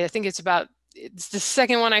 I think it's the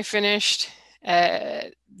second one I finished.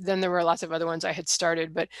 Then there were lots of other ones I had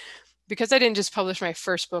started, but because I didn't just publish my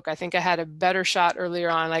first book, I think I had a better shot earlier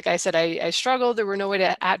on. Like I said, I struggled. There were no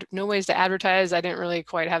ways to advertise. I didn't really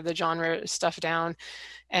quite have the genre stuff down.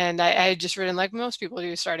 And I had just written, like most people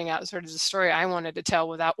do starting out, sort of the story I wanted to tell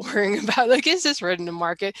without worrying about, like, is this written to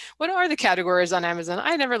market? What are the categories on Amazon?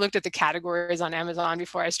 I never looked at the categories on Amazon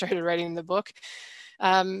before I started writing the book.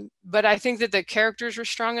 But I think that the characters were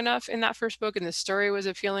strong enough in that first book and the story was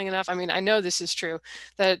appealing enough. I mean, I know this is true,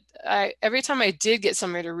 that every time I did get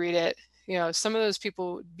somebody to read it, some of those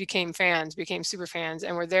people became super fans,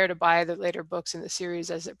 and were there to buy the later books in the series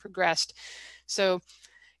as it progressed. So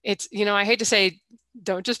it's, I hate to say,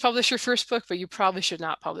 don't just publish your first book, but you probably should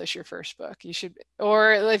not publish your first book. You should,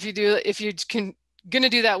 or if you can,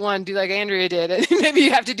 gonna do that one, do like Andrea did, and maybe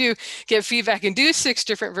you have to get feedback and do 6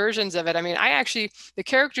 different versions of it. I mean, the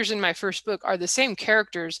characters in my first book are the same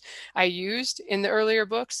characters I used in the earlier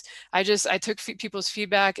books. I took people's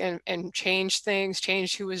feedback and changed things,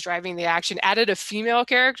 changed who was driving the action, added a female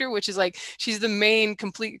character, which is like, she's the main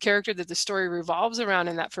complete character that the story revolves around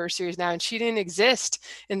in that first series now, and she didn't exist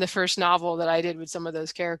in the first novel that I did with some of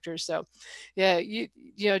those characters. So yeah,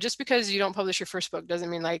 just because you don't publish your first book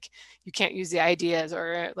doesn't mean like you can't use the ideas,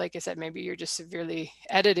 or like I said, maybe you're just severely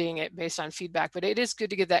editing it based on feedback. But it is good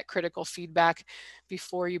to get that critical feedback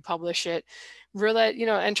before you publish it. Really,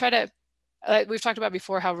 and try to, we've talked about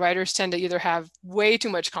before how writers tend to either have way too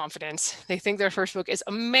much confidence. They think their first book is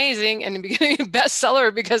amazing and becoming a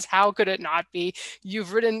bestseller because how could it not be?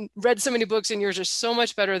 You've read so many books and yours are so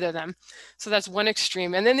much better than them. So that's one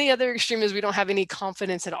extreme. And then the other extreme is we don't have any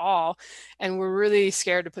confidence at all. And we're really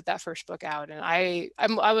scared to put that first book out. And I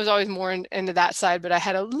was always more into that side, but I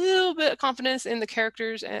had a little bit of confidence in the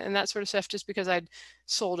characters and that sort of stuff just because I'd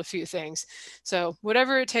sold a few things. So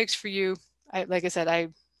whatever it takes for you, like I said, I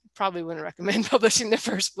probably wouldn't recommend publishing the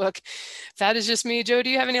first book. That is just me. Joe, do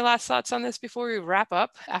you have any last thoughts on this before we wrap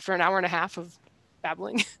up after an hour and a half of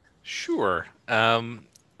babbling? Sure.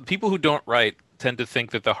 People who don't write tend to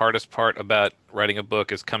think that the hardest part about writing a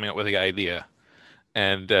book is coming up with the idea.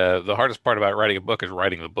 And the hardest part about writing a book is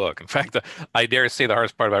writing the book. In fact, I dare say the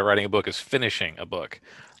hardest part about writing a book is finishing a book.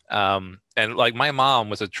 And like my mom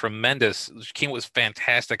was she came with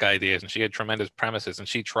fantastic ideas and she had tremendous premises and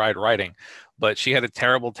she tried writing, but she had a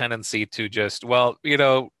terrible tendency to just,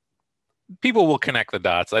 people will connect the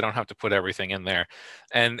dots. I don't have to put everything in there.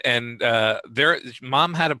 And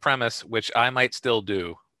mom had a premise, which I might still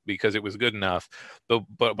do because it was good enough.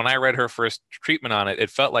 But when I read her first treatment on it, it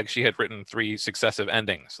felt like she had written 3 successive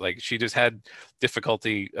endings. Like she just had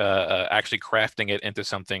difficulty actually crafting it into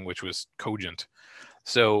something which was cogent.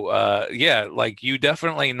 So like you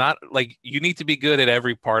definitely not like you need to be good at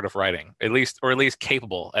every part of writing, at least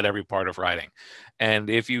capable at every part of writing. And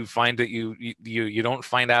if you find that you don't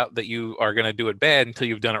find out that you are going to do it bad until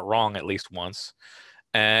you've done it wrong at least once,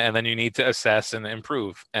 and then you need to assess and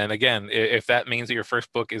improve. And again, if that means that your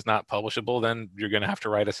first book is not publishable, then you're going to have to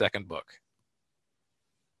write a second book.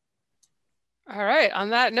 All right.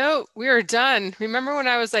 On that note, we are done. Remember when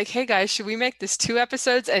I was like, hey guys, should we make this 2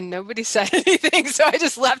 episodes? And nobody said anything. So I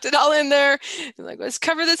just left it all in there. I'm like, let's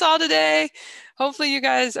cover this all today. Hopefully you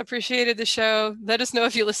guys appreciated the show. Let us know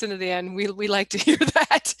if you listen to the end. We like to hear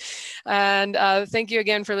that. And thank you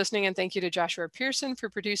again for listening. And thank you to Joshua Pearson for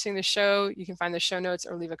producing the show. You can find the show notes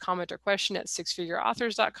or leave a comment or question at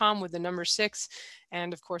sixfigureauthors.com with the number 6.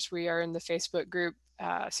 And of course, we are in the Facebook group,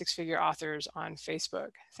 Six Figure Authors on Facebook.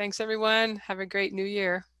 Thanks, everyone. Have a great new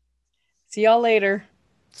year. See y'all later.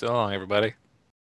 So long, everybody.